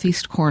 the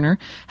southeast corner,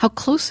 how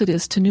close it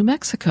is to New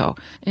Mexico.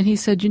 And he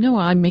said,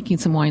 I'm making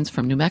some wines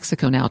from New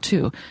Mexico now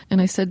too.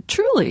 And I said,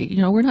 truly,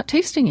 we're not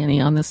tasting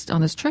any on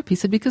this trip. He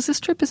said, because this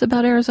trip is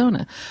about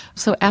Arizona.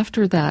 So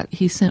after that,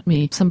 he sent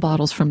me some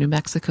bottles from New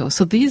Mexico.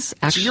 So these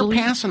actually... So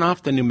you're passing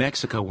off the New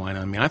Mexico wine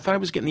on me. I thought I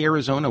was getting the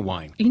Arizona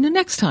wine.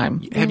 Next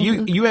time. Have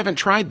you haven't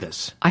tried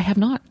this? I have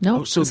not.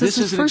 No. Oh, so this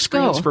is an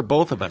experience for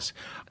both of us.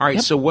 All right.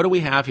 Yep. So what do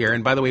we have here?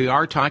 And by the way, we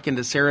are talking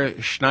to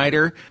Sarah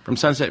Schneider from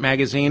Sunset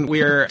Magazine.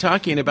 We are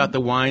talking about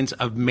the wines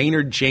of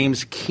Maynard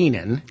James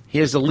Keenan. He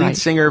is the lead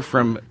singer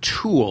from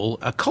Tool,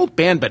 a cult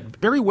band, but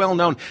very well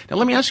known. Now,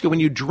 let me ask you, when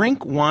you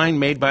drink wine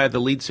made by the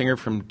lead singer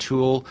from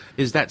Tool,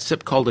 is that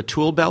sip called a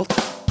Tool belt?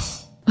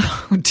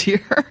 Oh,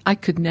 dear. I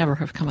could never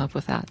have come up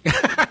with that.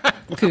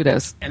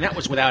 Kudos. And that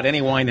was without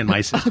any wine in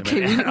my system.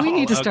 Okay, we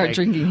need to start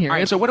drinking here. All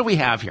right, so what do we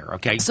have here?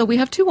 Okay. So we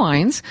have 2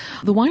 wines.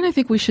 The wine I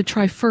think we should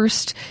try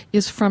first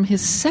is from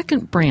his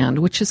second brand,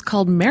 which is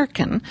called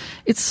American.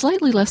 It's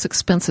slightly less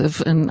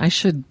expensive, and I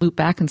should loop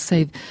back and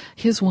say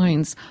his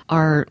wines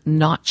are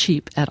not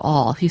cheap at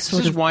all. This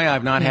is why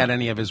I've not had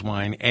any of his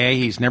wine. A,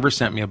 he's never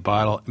sent me a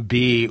bottle.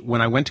 B,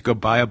 when I went to go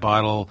buy a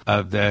bottle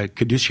of the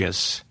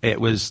Caduceus, it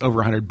was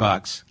over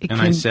 $100.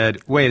 And I said,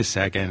 wait a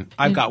second,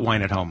 I've got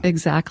wine at home.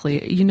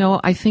 Exactly.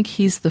 I think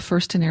he's the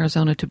first in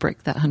Arizona to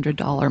break that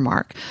 $100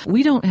 mark.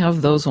 We don't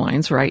have those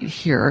wines right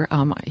here.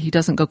 He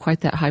doesn't go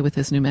quite that high with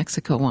his New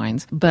Mexico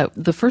wines. But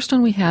the first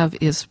one we have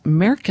is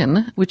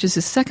American, which is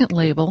his second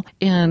label,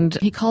 and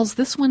he calls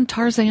this one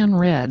Tarzan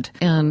Red.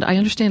 And I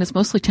understand it's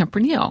mostly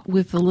Tempranillo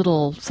with a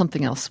little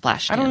something else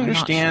splashed in. I don't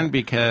understand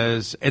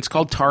because it's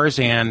called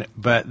Tarzan,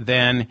 but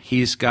then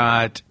he's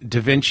got Da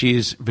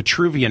Vinci's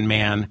Vitruvian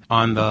Man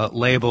on the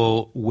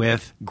label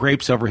with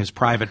grapes over his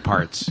private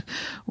parts.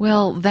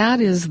 Well,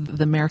 that is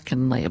the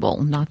American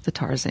label, not the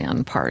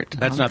Tarzan part.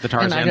 That's not the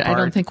Tarzan and part? I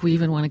don't think we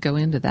even want to go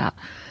into that.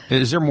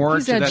 Is there more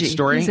He's to edgy. that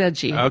story? He's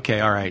edgy. Okay,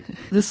 all right.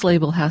 This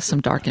label has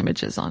some dark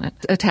images on it,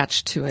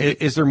 attached to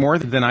it. Is there more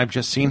than I've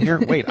just seen here?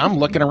 Wait, I'm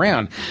looking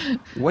around.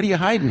 What are you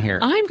hiding here?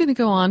 I'm going to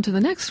go on to the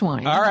next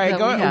wine. All right,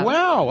 go. we have.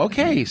 Wow,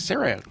 okay,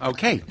 Sarah.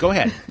 Okay, go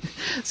ahead.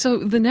 So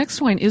the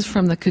next wine is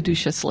from the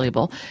Caduceus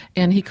label,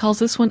 and he calls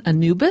this one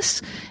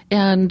Anubis,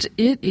 and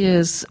it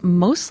is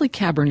mostly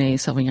Cabernet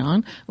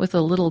Sauvignon with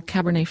a little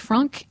Cabernet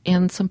Franc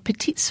and some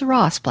Petit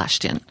Syrah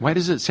splashed in. Why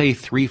does it say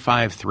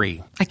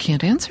 353? I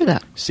can't answer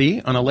that.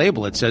 See, on a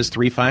label it says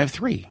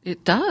 353.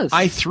 It does.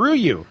 I threw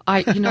you.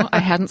 I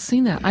hadn't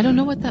seen that. I don't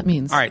know what that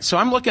means. All right, so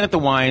I'm looking at the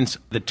wines.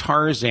 The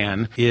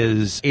Tarzan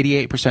is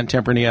 88%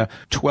 Tempranillo,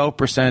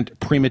 12%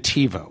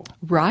 Primitivo.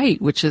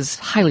 Right, which is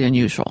highly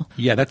unusual.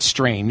 Yeah, that's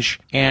strange.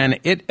 And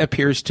it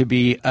appears to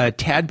be a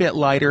tad bit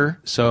lighter,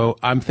 so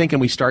I'm thinking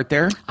we start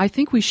there. I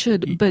think we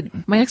should, but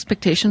my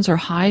expectations are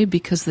high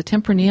because the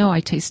Tempranillo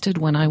I tasted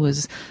when I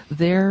was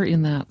there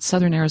in that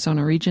southern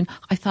Arizona region,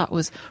 I thought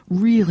was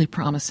really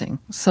promising.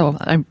 So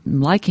I'm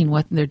liking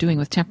what they're doing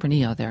with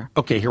Tempranillo there.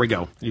 Okay, here we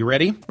go. You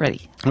ready?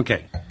 Ready.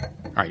 Okay.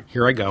 All right,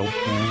 here I go.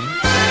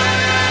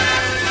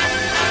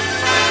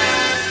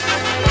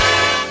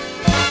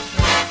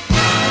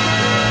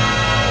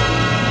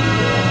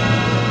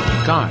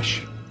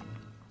 Gosh.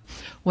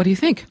 What do you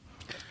think?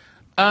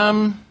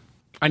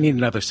 I need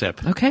another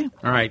sip. Okay.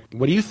 All right,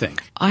 what do you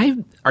think?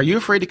 Are you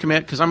afraid to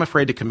commit? Because I'm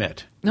afraid to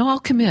commit. No, I'll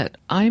commit.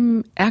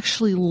 I'm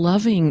actually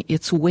loving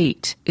its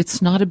weight.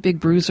 It's not a big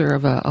bruiser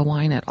of a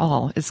wine at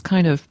all. It's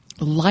kind of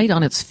light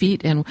on its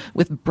feet and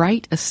with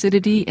bright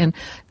acidity and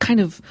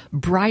kind of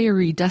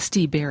briary,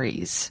 dusty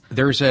berries.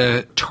 There's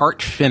a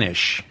tart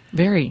finish.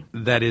 Very.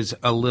 That is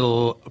a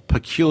little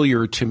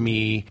peculiar to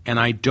me, and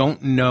I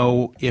don't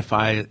know if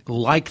I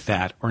like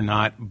that or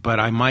not, but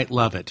I might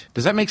love it.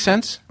 Does that make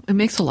sense? It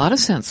makes a lot of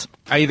sense.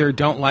 I either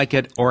don't like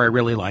it or I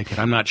really like it.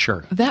 I'm not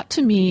sure. That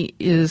to me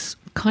is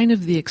kind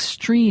of the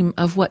extreme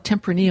of what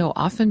Tempranillo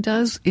often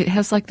does. It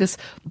has like this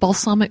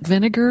balsamic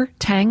vinegar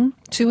tang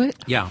to it.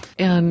 Yeah.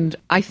 And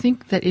I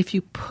think that if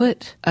you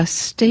put a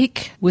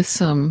steak with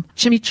some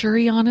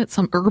chimichurri on it,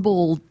 some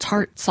herbal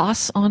tart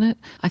sauce on it,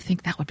 I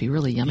think that would be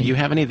really yummy. Do you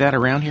have any of that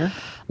around here?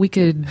 We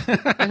could,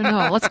 I don't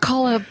know, let's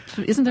call up,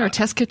 isn't there a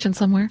test kitchen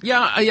somewhere?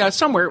 Yeah,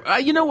 somewhere.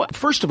 You know what?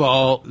 First of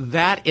all,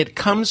 that it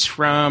comes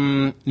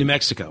from New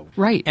Mexico.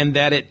 Right. And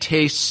that it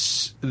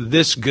tastes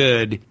this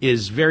good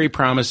is very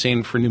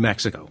promising for New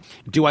Mexico.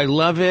 Do I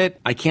love it?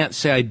 I can't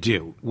say I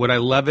do. Would I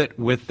love it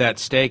with that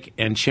steak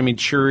and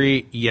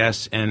chimichurri?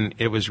 Yes, and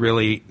it was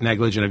really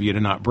negligent of you to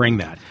not bring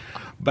that.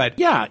 But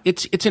yeah,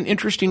 it's an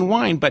interesting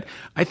wine, but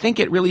I think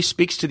it really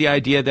speaks to the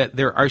idea that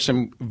there are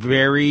some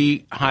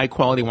very high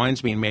quality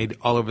wines being made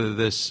all over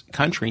this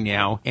country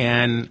now,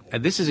 and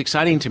this is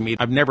exciting to me.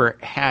 I've never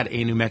had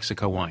a New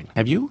Mexico wine.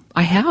 Have you?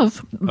 I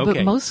have, Okay.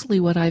 but mostly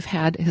what I've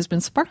had has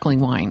been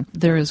sparkling wine.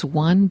 There is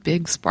one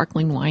big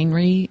sparkling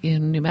winery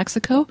in New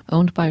Mexico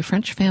owned by a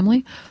French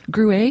family,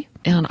 Gruet,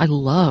 and I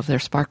love their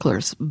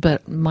sparklers,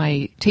 but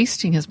my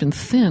tasting has been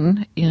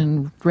thin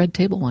in red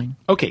table wine.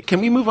 Okay,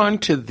 can we move on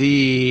to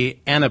the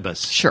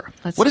Anubis? Sure.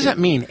 What does that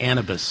mean,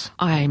 Anubis?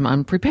 I'm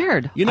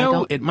unprepared. You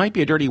know, it might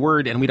be a dirty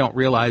word and we don't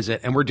realize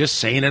it, and we're just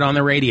saying it on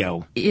the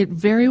radio. It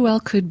very well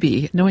could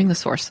be, knowing the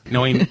source.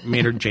 Knowing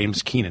Maynard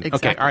James Keenan.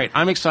 Exactly. Okay, all right,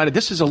 I'm excited.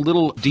 This is a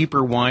little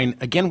deeper wine.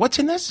 Again, what's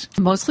in this?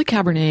 Mostly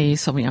Cabernet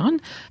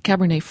Sauvignon,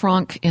 Cabernet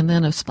Franc, and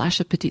then a splash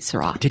of Petit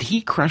Syrah. Did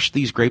he crush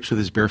these grapes with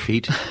his bare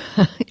feet?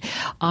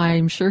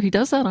 I'm sure he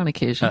does that on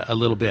occasion. A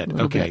little bit. A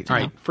little Okay. bit, All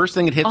yeah. right. First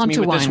thing that hits On me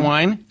to with this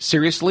wine. wine,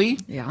 seriously?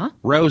 Yeah.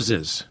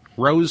 Roses.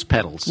 Rose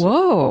petals.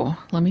 Whoa.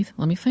 Let me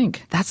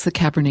think. That's the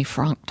Cabernet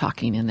Franc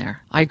talking in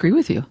there. I agree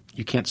with you.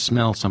 You can't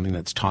smell something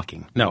that's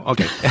talking. No,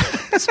 okay.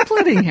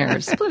 Splitting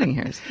hairs.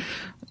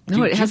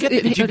 No, it has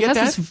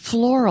this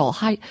floral,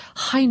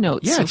 high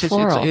notes Yeah, of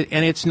floral.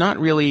 and it's not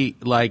really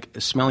like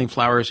smelling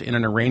flowers in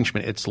an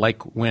arrangement. It's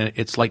like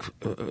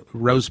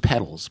rose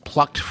petals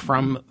plucked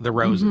from the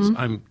roses.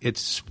 Mm-hmm.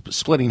 It's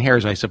splitting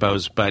hairs, I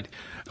suppose. But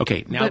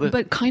okay, now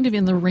but kind of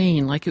in the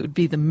rain, like it would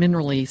be the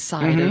minerally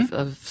side Mm-hmm.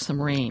 of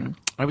some rain.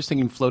 I was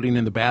thinking floating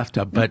in the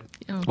bathtub, but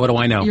what do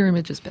I know? Your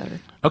image is better.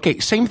 Okay,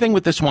 same thing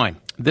with this wine.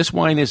 This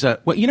wine is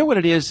you know what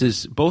it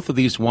is both of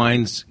these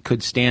wines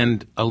could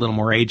stand a little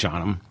more age on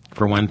them.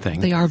 for one thing.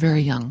 They are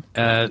very young.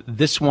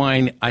 This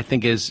wine, I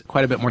think, is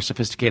quite a bit more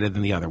sophisticated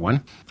than the other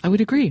one. I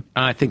would agree.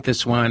 I think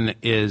this one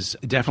is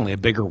definitely a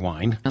bigger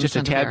wine. Just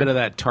a tad bit of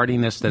that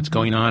tardiness that's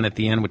going on at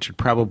the end, which would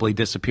probably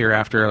disappear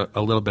after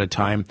a little bit of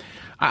time.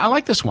 I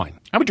like this wine.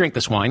 I would drink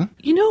this wine.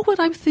 You know what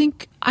I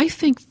think? I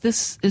think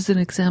this is an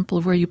example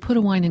of where you put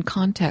a wine in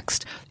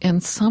context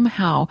and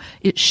somehow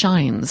it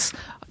shines.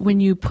 When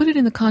you put it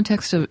in the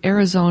context of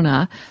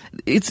Arizona,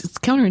 it's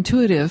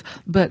counterintuitive,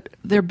 but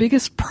their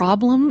biggest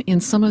problem in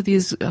some of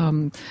these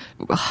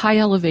high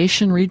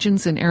elevation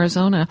regions in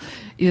Arizona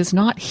is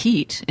not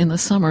heat in the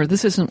summer.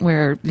 This isn't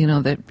where,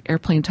 the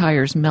airplane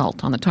tires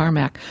melt on the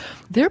tarmac.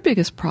 Their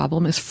biggest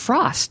problem is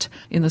frost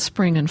in the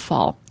spring and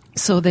fall.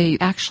 So they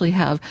actually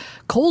have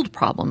cold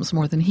problems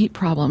more than heat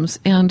problems.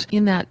 And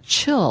in that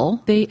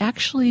chill, they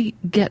actually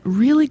get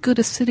really good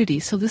acidity.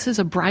 So this is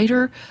a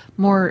brighter,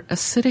 more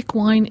acidic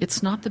wine.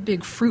 It's not the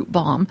big fruit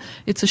bomb.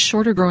 It's a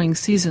shorter growing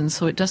season,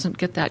 so it doesn't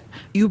get that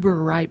uber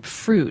ripe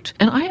fruit.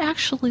 And I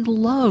actually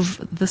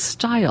love the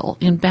style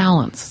in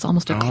balance. It's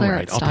almost a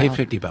claret style. I'll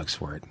pay $50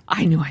 for it.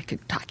 I knew I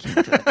could talk you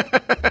into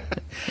it.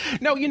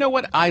 No, you know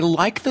what? I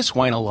like this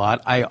wine a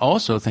lot. I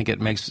also think it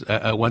makes,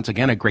 once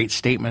again, a great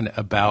statement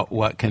about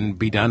what can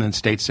be done in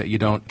states that you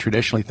don't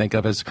traditionally think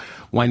of as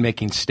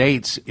winemaking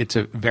states. It's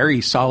a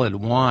very solid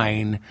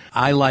wine.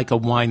 I like a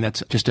wine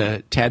that's just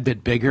a tad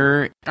bit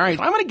bigger. All right,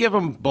 I'm going to give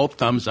them both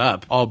thumbs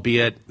up,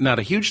 albeit not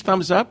a huge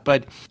thumbs up,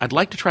 but I'd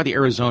like to try the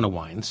Arizona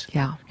wines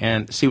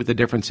and see what the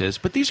difference is.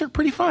 But these are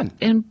pretty fun.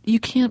 And you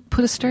can't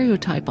put a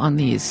stereotype on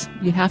these.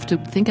 You have to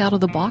think out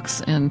of the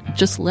box and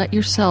just let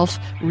yourself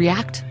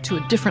react to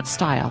a different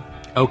style.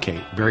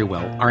 Okay, very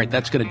well. All right,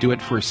 that's going to do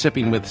it for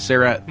Sipping with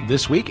Sarah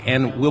this week,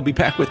 and we'll be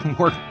back with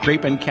more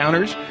Grape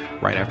Encounters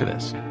right after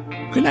this.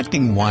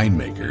 Connecting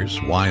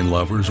winemakers, wine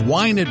lovers,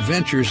 wine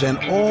adventures, and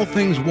all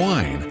things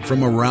wine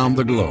from around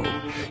the globe.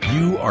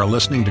 You are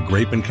listening to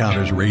Grape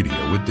Encounters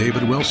Radio with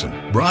David Wilson,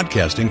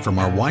 broadcasting from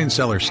our wine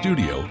cellar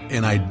studio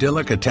in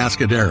idyllic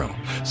Atascadero,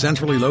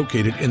 centrally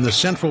located in the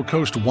Central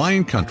Coast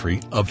wine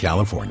country of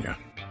California.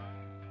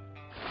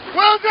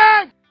 Well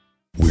done!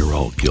 We're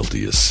all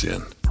guilty of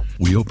sin.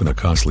 We open a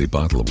costly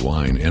bottle of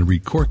wine and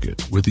recork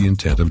it with the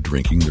intent of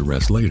drinking the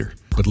rest later.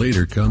 But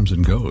later comes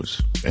and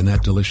goes, and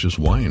that delicious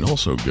wine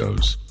also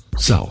goes.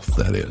 South,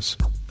 that is.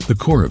 The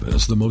Coravin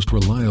is the most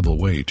reliable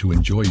way to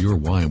enjoy your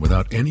wine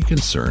without any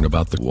concern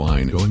about the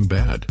wine going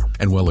bad.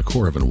 And while the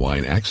Coravin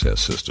wine access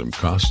system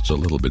costs a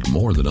little bit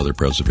more than other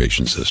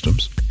preservation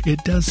systems, it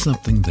does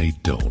something they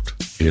don't.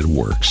 It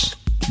works.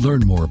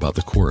 Learn more about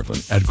the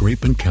Coravin at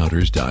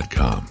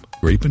grapeencounters.com.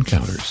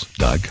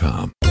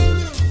 grapeencounters.com.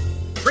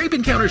 Grape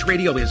Encounters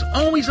Radio is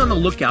always on the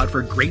lookout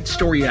for great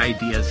story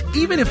ideas,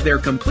 even if they're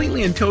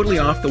completely and totally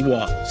off the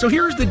wall. So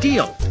here's the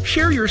deal.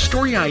 Share your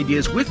story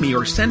ideas with me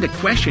or send a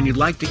question you'd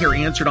like to hear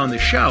answered on the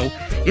show.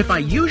 If I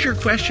use your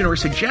question or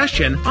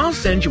suggestion, I'll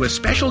send you a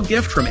special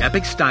gift from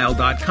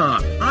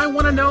epicstyle.com. I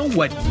want to know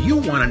what you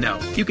want to know.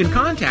 You can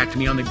contact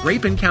me on the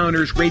Grape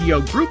Encounters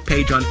Radio group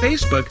page on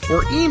Facebook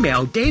or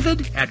email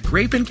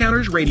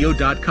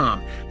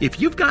david@grapeencountersradio.com. If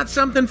you've got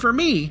something for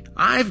me,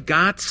 I've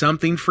got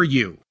something for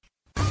you.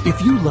 If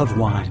you love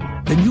wine,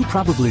 then you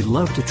probably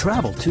love to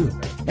travel too.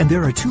 And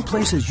there are two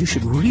places you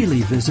should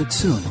really visit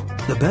soon.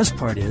 The best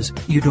part is,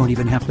 you don't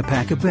even have to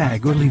pack a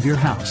bag or leave your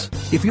house.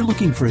 If you're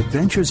looking for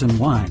adventures in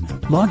wine,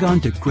 log on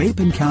to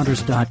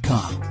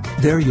grapeencounters.com.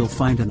 There you'll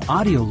find an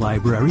audio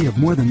library of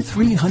more than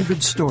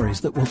 300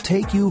 stories that will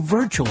take you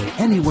virtually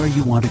anywhere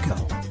you want to go.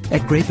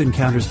 At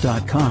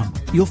grapeencounters.com,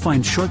 you'll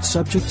find short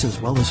subjects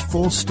as well as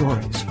full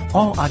stories.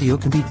 All audio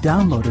can be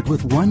downloaded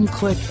with one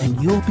click,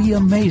 and you'll be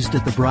amazed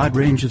at the broad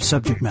range of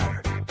subject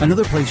matter.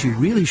 Another place you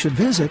really should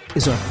visit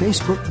is our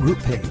Facebook group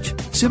page.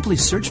 Simply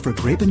search for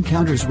Grape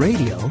Encounters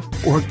Radio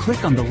or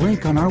click on the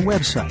link on our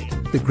website.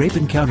 The Grape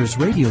Encounters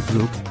Radio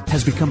group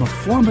has become a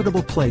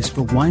formidable place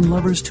for wine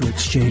lovers to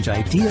exchange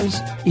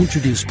ideas,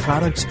 introduce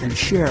products, and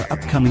share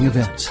upcoming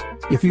events.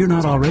 If you're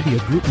not already a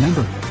group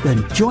member,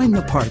 then join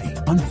the party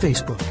on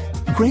Facebook.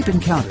 Grape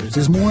Encounters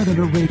is more than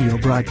a radio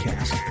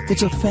broadcast.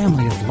 It's a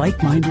family of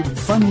like-minded,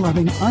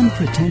 fun-loving,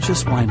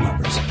 unpretentious wine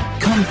lovers.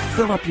 Come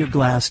fill up your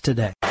glass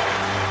today.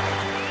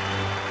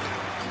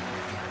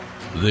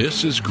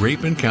 This is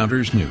Grape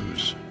Encounters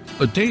News,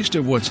 a taste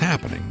of what's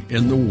happening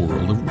in the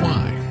world of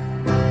wine.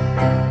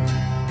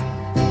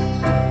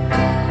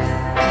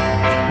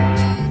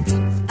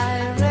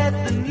 I read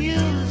the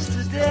news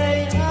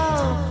today,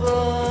 oh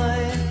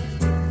boy,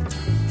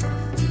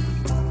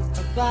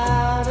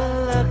 about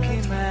a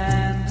lucky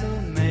man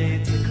who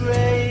made the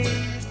grade.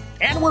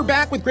 And we're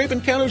back with Grape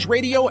Encounters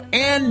Radio,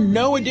 and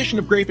no edition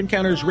of Grape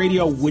Encounters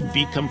Radio would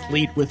be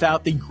complete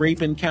without the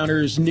Grape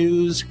Encounters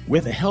News,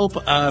 with the help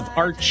of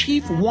our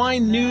chief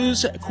wine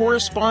news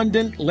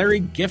correspondent, Larry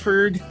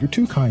Gifford. You're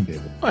too kind,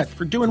 David. What?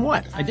 For doing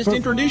what? I just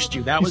introduced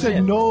you. That was it. You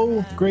said it.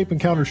 no Grape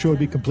Encounter show would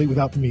be complete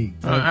without me.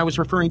 I was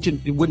referring to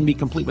it wouldn't be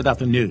complete without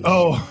the news.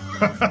 Oh.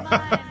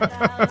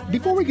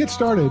 Before we get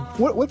started,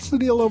 what's the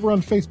deal over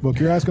on Facebook?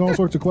 You're asking all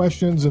sorts of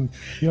questions, and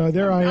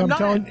there I am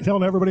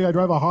telling everybody I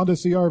drive a Honda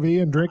CR-V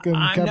and drinking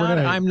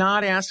Cabernet. I'm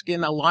not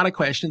asking a lot of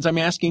questions. I'm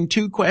asking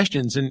 2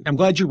 questions, and I'm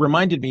glad you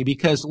reminded me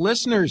because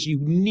listeners, you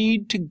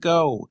need to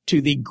go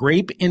to the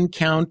Grape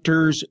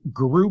Encounters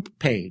group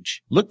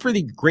page. Look for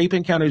the Grape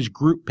Encounters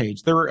group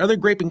page. There are other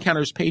Grape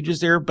Encounters pages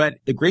there, but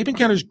the Grape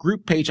Encounters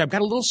group page, I've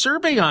got a little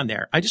survey on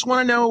there. I just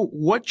want to know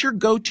what your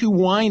go-to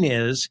wine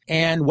is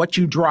and what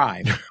you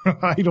drive.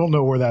 I don't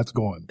know where that's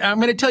going. I'm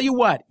going to tell you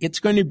what, it's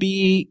going to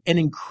be an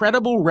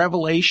incredible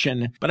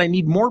revelation, but I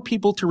need more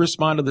people to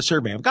respond to the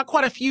survey. I've got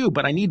quite a few,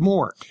 but I need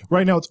more.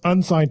 Right now it's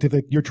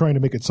unscientific. You're trying to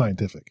make it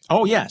scientific.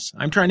 Oh, yes.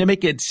 I'm trying to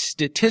make it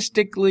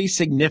statistically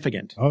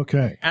significant.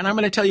 Okay. And I'm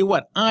going to tell you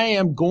what, I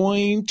am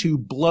going to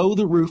blow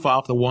the roof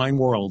off the wine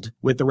world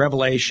with the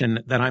revelation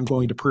that I'm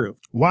going to prove.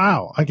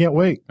 Wow. I can't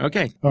wait.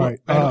 Okay. All right.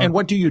 And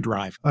what do you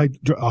drive? A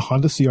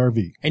Honda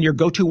CR-V. And your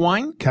go-to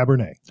wine?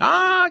 Cabernet.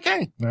 Ah,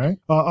 okay. All right.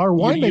 Our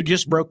wine you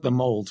just broke the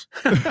mold.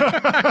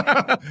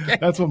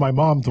 That's what my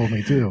mom told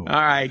me, too.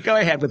 All right. Go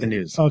ahead with the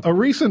news. A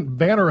recent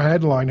banner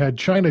headline had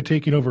China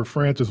taking over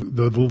France as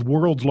the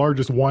world's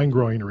largest wine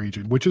growing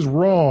region, which is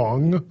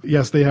wrong.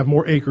 Yes, they have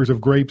more acres of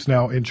grapes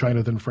now in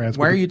China than France.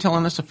 Why are you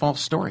telling us a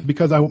false story?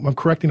 Because I'm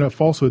correcting a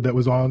falsehood that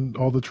was on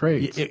all the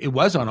trades. It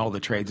was on all the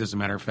trades, as a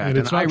matter of fact. And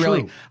it's not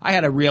true. I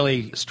had a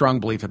really strong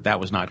belief that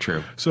was not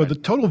true. So the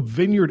total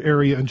vineyard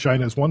area in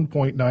China is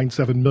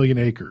 1.97 million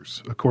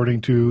acres,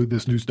 according to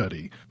this new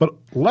study. But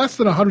less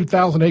than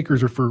 100,000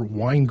 acres are for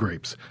wine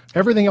grapes.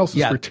 Everything else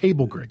is for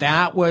table grapes.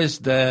 That was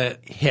the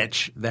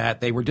hitch,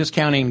 that they were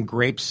discounting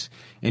grapes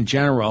in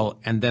general,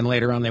 and then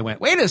later on they went,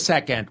 wait a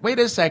second,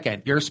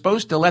 you're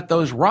supposed to let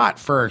those rot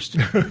first.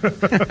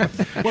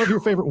 One of your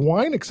favorite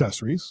wine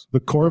accessories,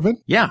 the Corvin,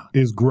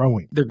 is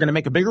growing. They're going to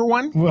make a bigger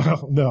one?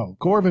 Well, no.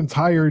 Corvin's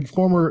hired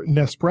former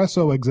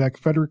Nespresso exec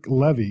Frederick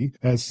Levy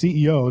as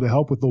CEO to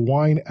help with the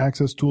wine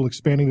access tool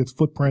expanding its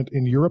footprint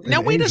in Europe and Now,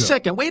 wait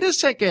Asia. wait a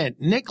second.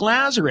 Nick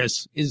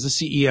Lazarus is the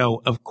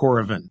CEO of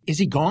Corvin. Is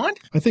he gone?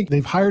 I think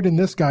they've hired in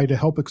this guy to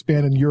help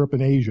expand in Europe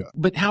and Asia.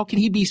 But how can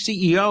he be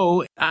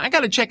CEO? I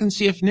got to check and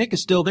see if Nick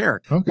is still there.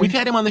 Okay. We've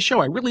had him on the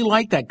show. I really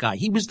like that guy.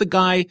 He was the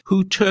guy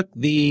who took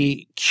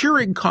the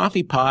Keurig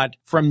coffee pot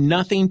from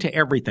nothing to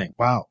everything.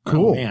 Wow.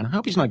 Cool. Oh, man. I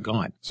hope he's not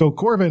gone. So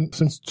Corvin,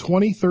 since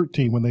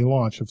 2013, when they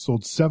launched, have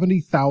sold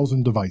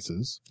 70,000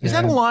 devices. Is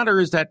that a lot or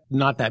is that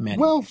not that many?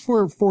 Well,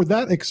 for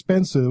that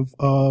expensive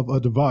of a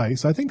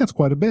device, I think that's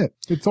quite a bit.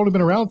 It's only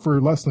been around for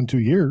less than 2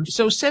 years.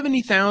 So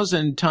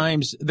 70,000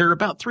 times, they're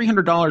about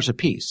 $300 a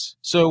piece.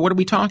 So what are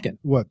we talking?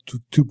 What,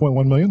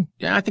 2.1 million?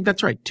 Yeah, I think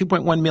that's right.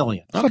 2.1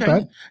 million. That's not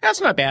bad. That's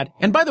not bad.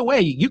 And by the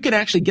way, you can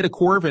actually get a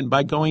Corvin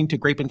by going to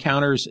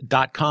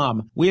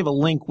grapeencounters.com. We have a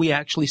link. We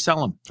actually sell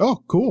them.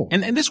 Oh, cool.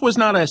 And this was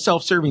not a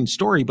self-serving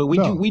story, but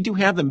we do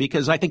have them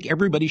because I think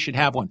everybody should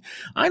have one.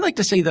 I like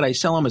to say that I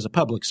sell them as a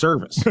public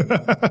service.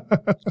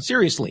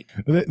 Seriously.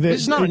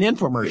 This is not an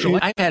infomercial.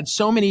 I've had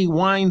so many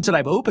wines that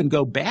I've opened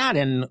go bad,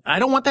 and I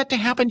don't want that to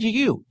happen to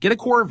you. Get a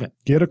Corvin.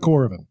 Get a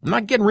Corvin. I'm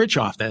not getting rich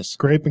off this.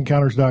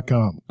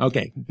 Grapeencounters.com.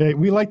 Okay. Hey,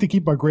 we like to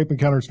keep our Grape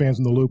Encounters fans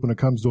in the loop when it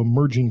comes to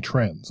emerging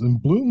trends.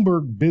 And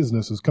Bloomberg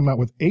Business has come out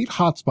with 8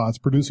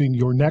 hotspots producing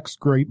your next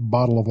great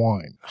bottle of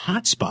wine.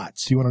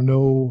 Hotspots? Do you want to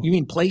know? You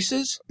mean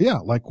places? Yeah.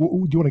 Like,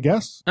 do you want to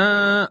guess?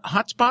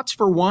 Hotspots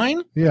for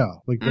wine? Yeah.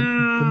 Like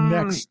the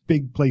next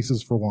big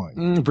places for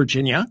wine.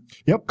 Virginia.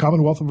 Yep.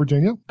 Commonwealth of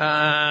Virginia.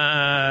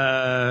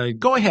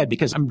 Go ahead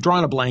because I'm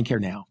drawing a blank here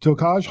now.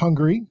 Tokaj,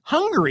 Hungary.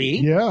 Hungary?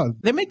 Yeah.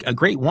 They make a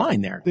great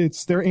wine there.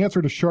 It's their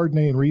answer to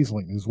Chardonnay and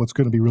Riesling is what's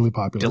going to be really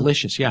popular.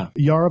 Delicious, yeah.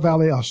 Yarra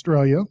Valley,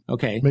 Australia.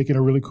 Okay. Making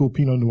a really cool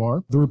Pinot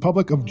Noir. The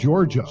Republic of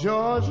Georgia.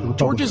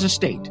 Georgia's a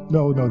state.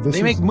 No.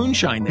 They make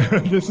moonshine there.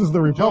 This is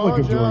the Republic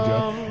of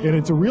Georgia. And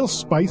it's a real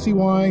spicy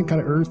wine,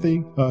 kind of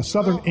earthy.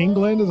 Southern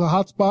England is a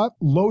hot spot.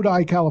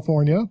 Lodi,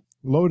 California.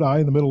 Lodi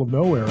in the middle of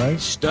nowhere, right?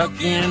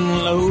 Stuck in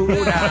Lodi.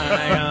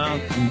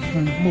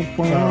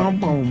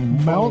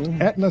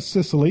 Mount Etna,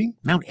 Sicily.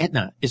 Mount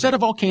Etna. Is that a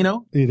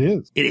volcano? It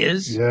is. It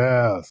is?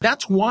 Yes.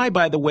 That's why,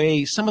 by the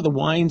way, some of the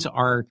wines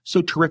are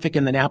so terrific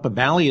in the Napa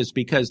Valley is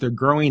because they're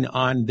growing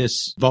on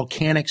this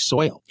volcanic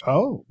soil.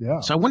 Oh, yeah.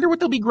 So I wonder what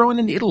they'll be growing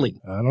in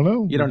Italy. I don't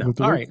know. You don't know.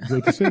 All right.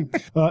 Great to see.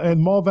 And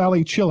Mall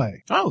Valley,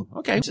 Chile. Oh,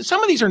 okay. So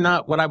some of these are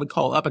not what I would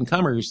call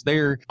up-and-comers.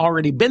 They're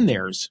already been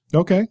theirs.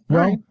 Okay. Well,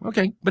 right.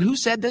 Okay. But who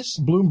said this?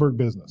 Bloomberg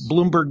Business.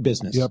 Bloomberg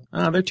Business. Yep.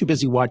 They're too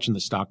busy watching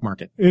the stock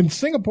market. In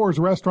Singapore's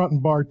restaurant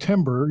and bar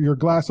Timber, your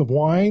glass of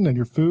wine and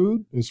your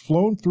food is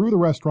flown through the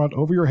restaurant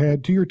over your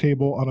head to your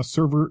table on a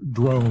server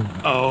drone.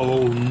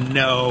 Oh,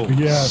 no.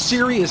 Yes.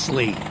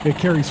 Seriously. It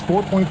carries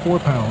 4.4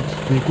 pounds,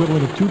 the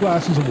equivalent of 2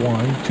 glasses of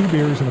wine, 2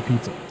 beers, and a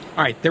pizza.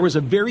 All right, there was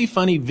a very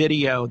funny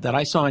video that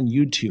I saw on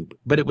YouTube,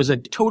 but it was a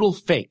total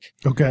fake.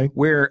 Okay.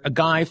 Where a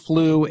guy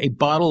flew a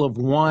bottle of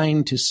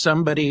wine to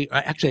somebody,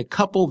 actually a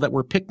couple that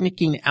were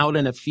picnicking out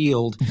in a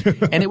field.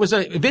 And it was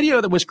a video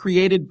that was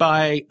created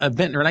by a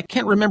vintner, and I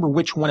can't remember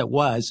which one it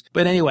was.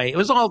 But anyway, it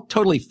was all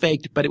totally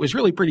faked, but it was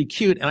really pretty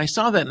cute. And I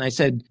saw that and I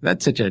said,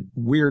 that's such a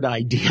weird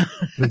idea.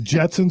 The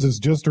Jetsons is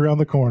just around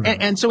the corner.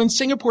 And so in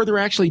Singapore, they're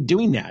actually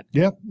doing that.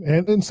 Yeah.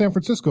 And in San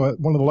Francisco, at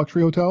one of the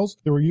luxury hotels,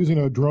 they were using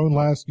a drone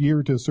last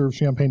year to serve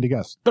champagne to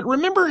guests. But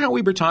remember how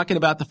we were talking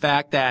about the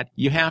fact that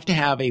you have to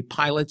have a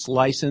pilot's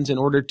license in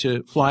order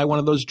to fly one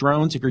of those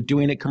drones if you're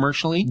doing it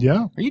commercially?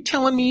 Yeah. Are you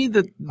telling me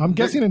that... I'm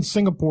guessing in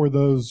Singapore,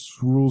 those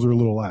rules are a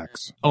little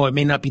lax. Oh, it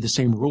may not be the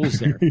same rules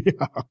there.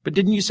 Yeah. But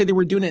didn't you say they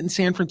were doing it in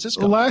San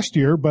Francisco? Last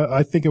year, but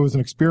I think it was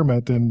an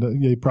experiment,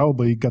 and they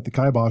probably got the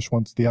kibosh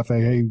once the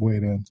FAA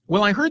weighed in.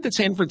 Well, I heard that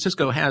San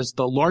Francisco has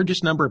the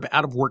largest number of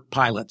out-of-work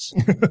pilots.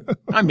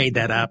 I made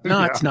that up.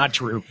 No, It's not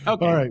true.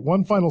 Okay. All right,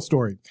 one final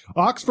story.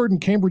 Oxford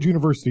and Cambridge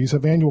universities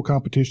have annual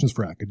competitions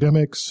for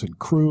academics and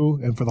crew,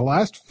 and for the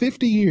last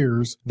 50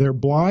 years, their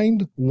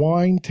blind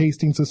wine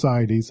tasting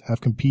societies have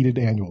competed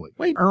annually.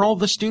 Wait, are all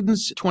the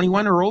students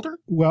 21 or older?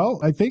 Well,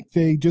 I think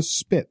they just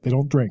spit. They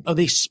don't drink. Oh,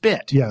 they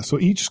spit? Yeah, so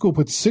each school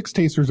puts 6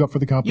 tasters up for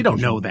the competition. You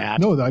don't know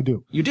that. No, I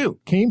do. You do?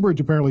 Cambridge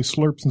apparently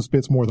slurps and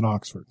spits more than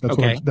Oxford. That's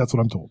what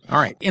I'm told. All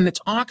right, and it's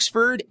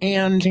Oxford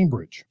and...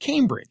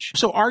 Cambridge.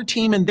 So our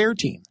team and their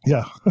team.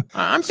 Yeah.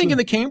 I'm thinking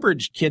the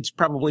Cambridge kids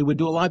probably would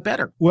do a lot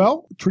better.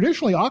 Well,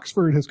 traditionally,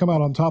 Oxford has come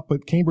out on top,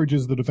 but Cambridge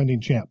is the defending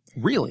champ.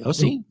 Really? Oh,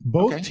 see?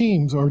 Both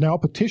teams are now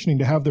petitioning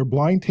to have their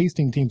blind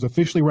tasting teams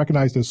officially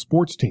recognized as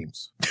sports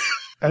teams.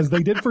 As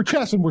they did for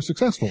chess and were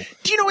successful.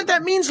 Do you know what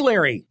that means,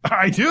 Larry?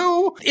 I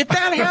do. If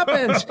that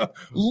happens,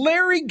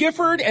 Larry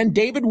Gifford and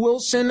David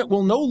Wilson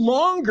will no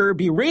longer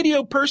be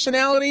radio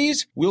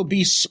personalities. We'll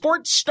be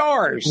sports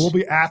stars. We'll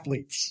be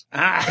athletes.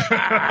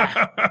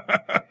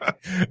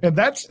 And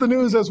that's the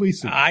news as we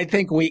see. I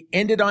think we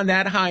ended on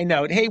that high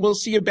note. Hey, we'll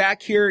see you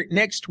back here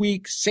next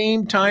week,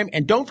 same time.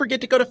 And don't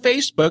forget to go to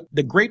Facebook,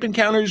 the Grape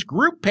Encounters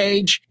group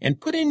page, and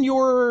put in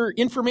your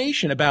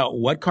information about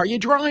what car you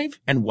drive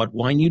and what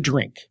wine you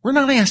drink. We're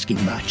not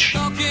asking much.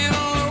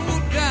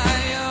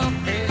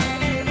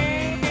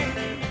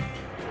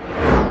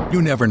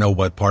 You never know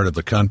what part of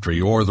the country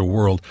or the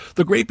world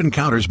the Grape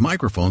Encounters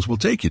microphones will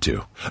take you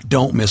to.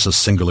 Don't miss a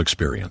single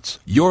experience.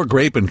 Your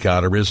Grape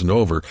Encounter isn't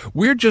over.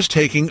 We're just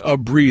taking a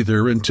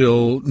breather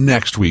until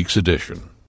next week's edition.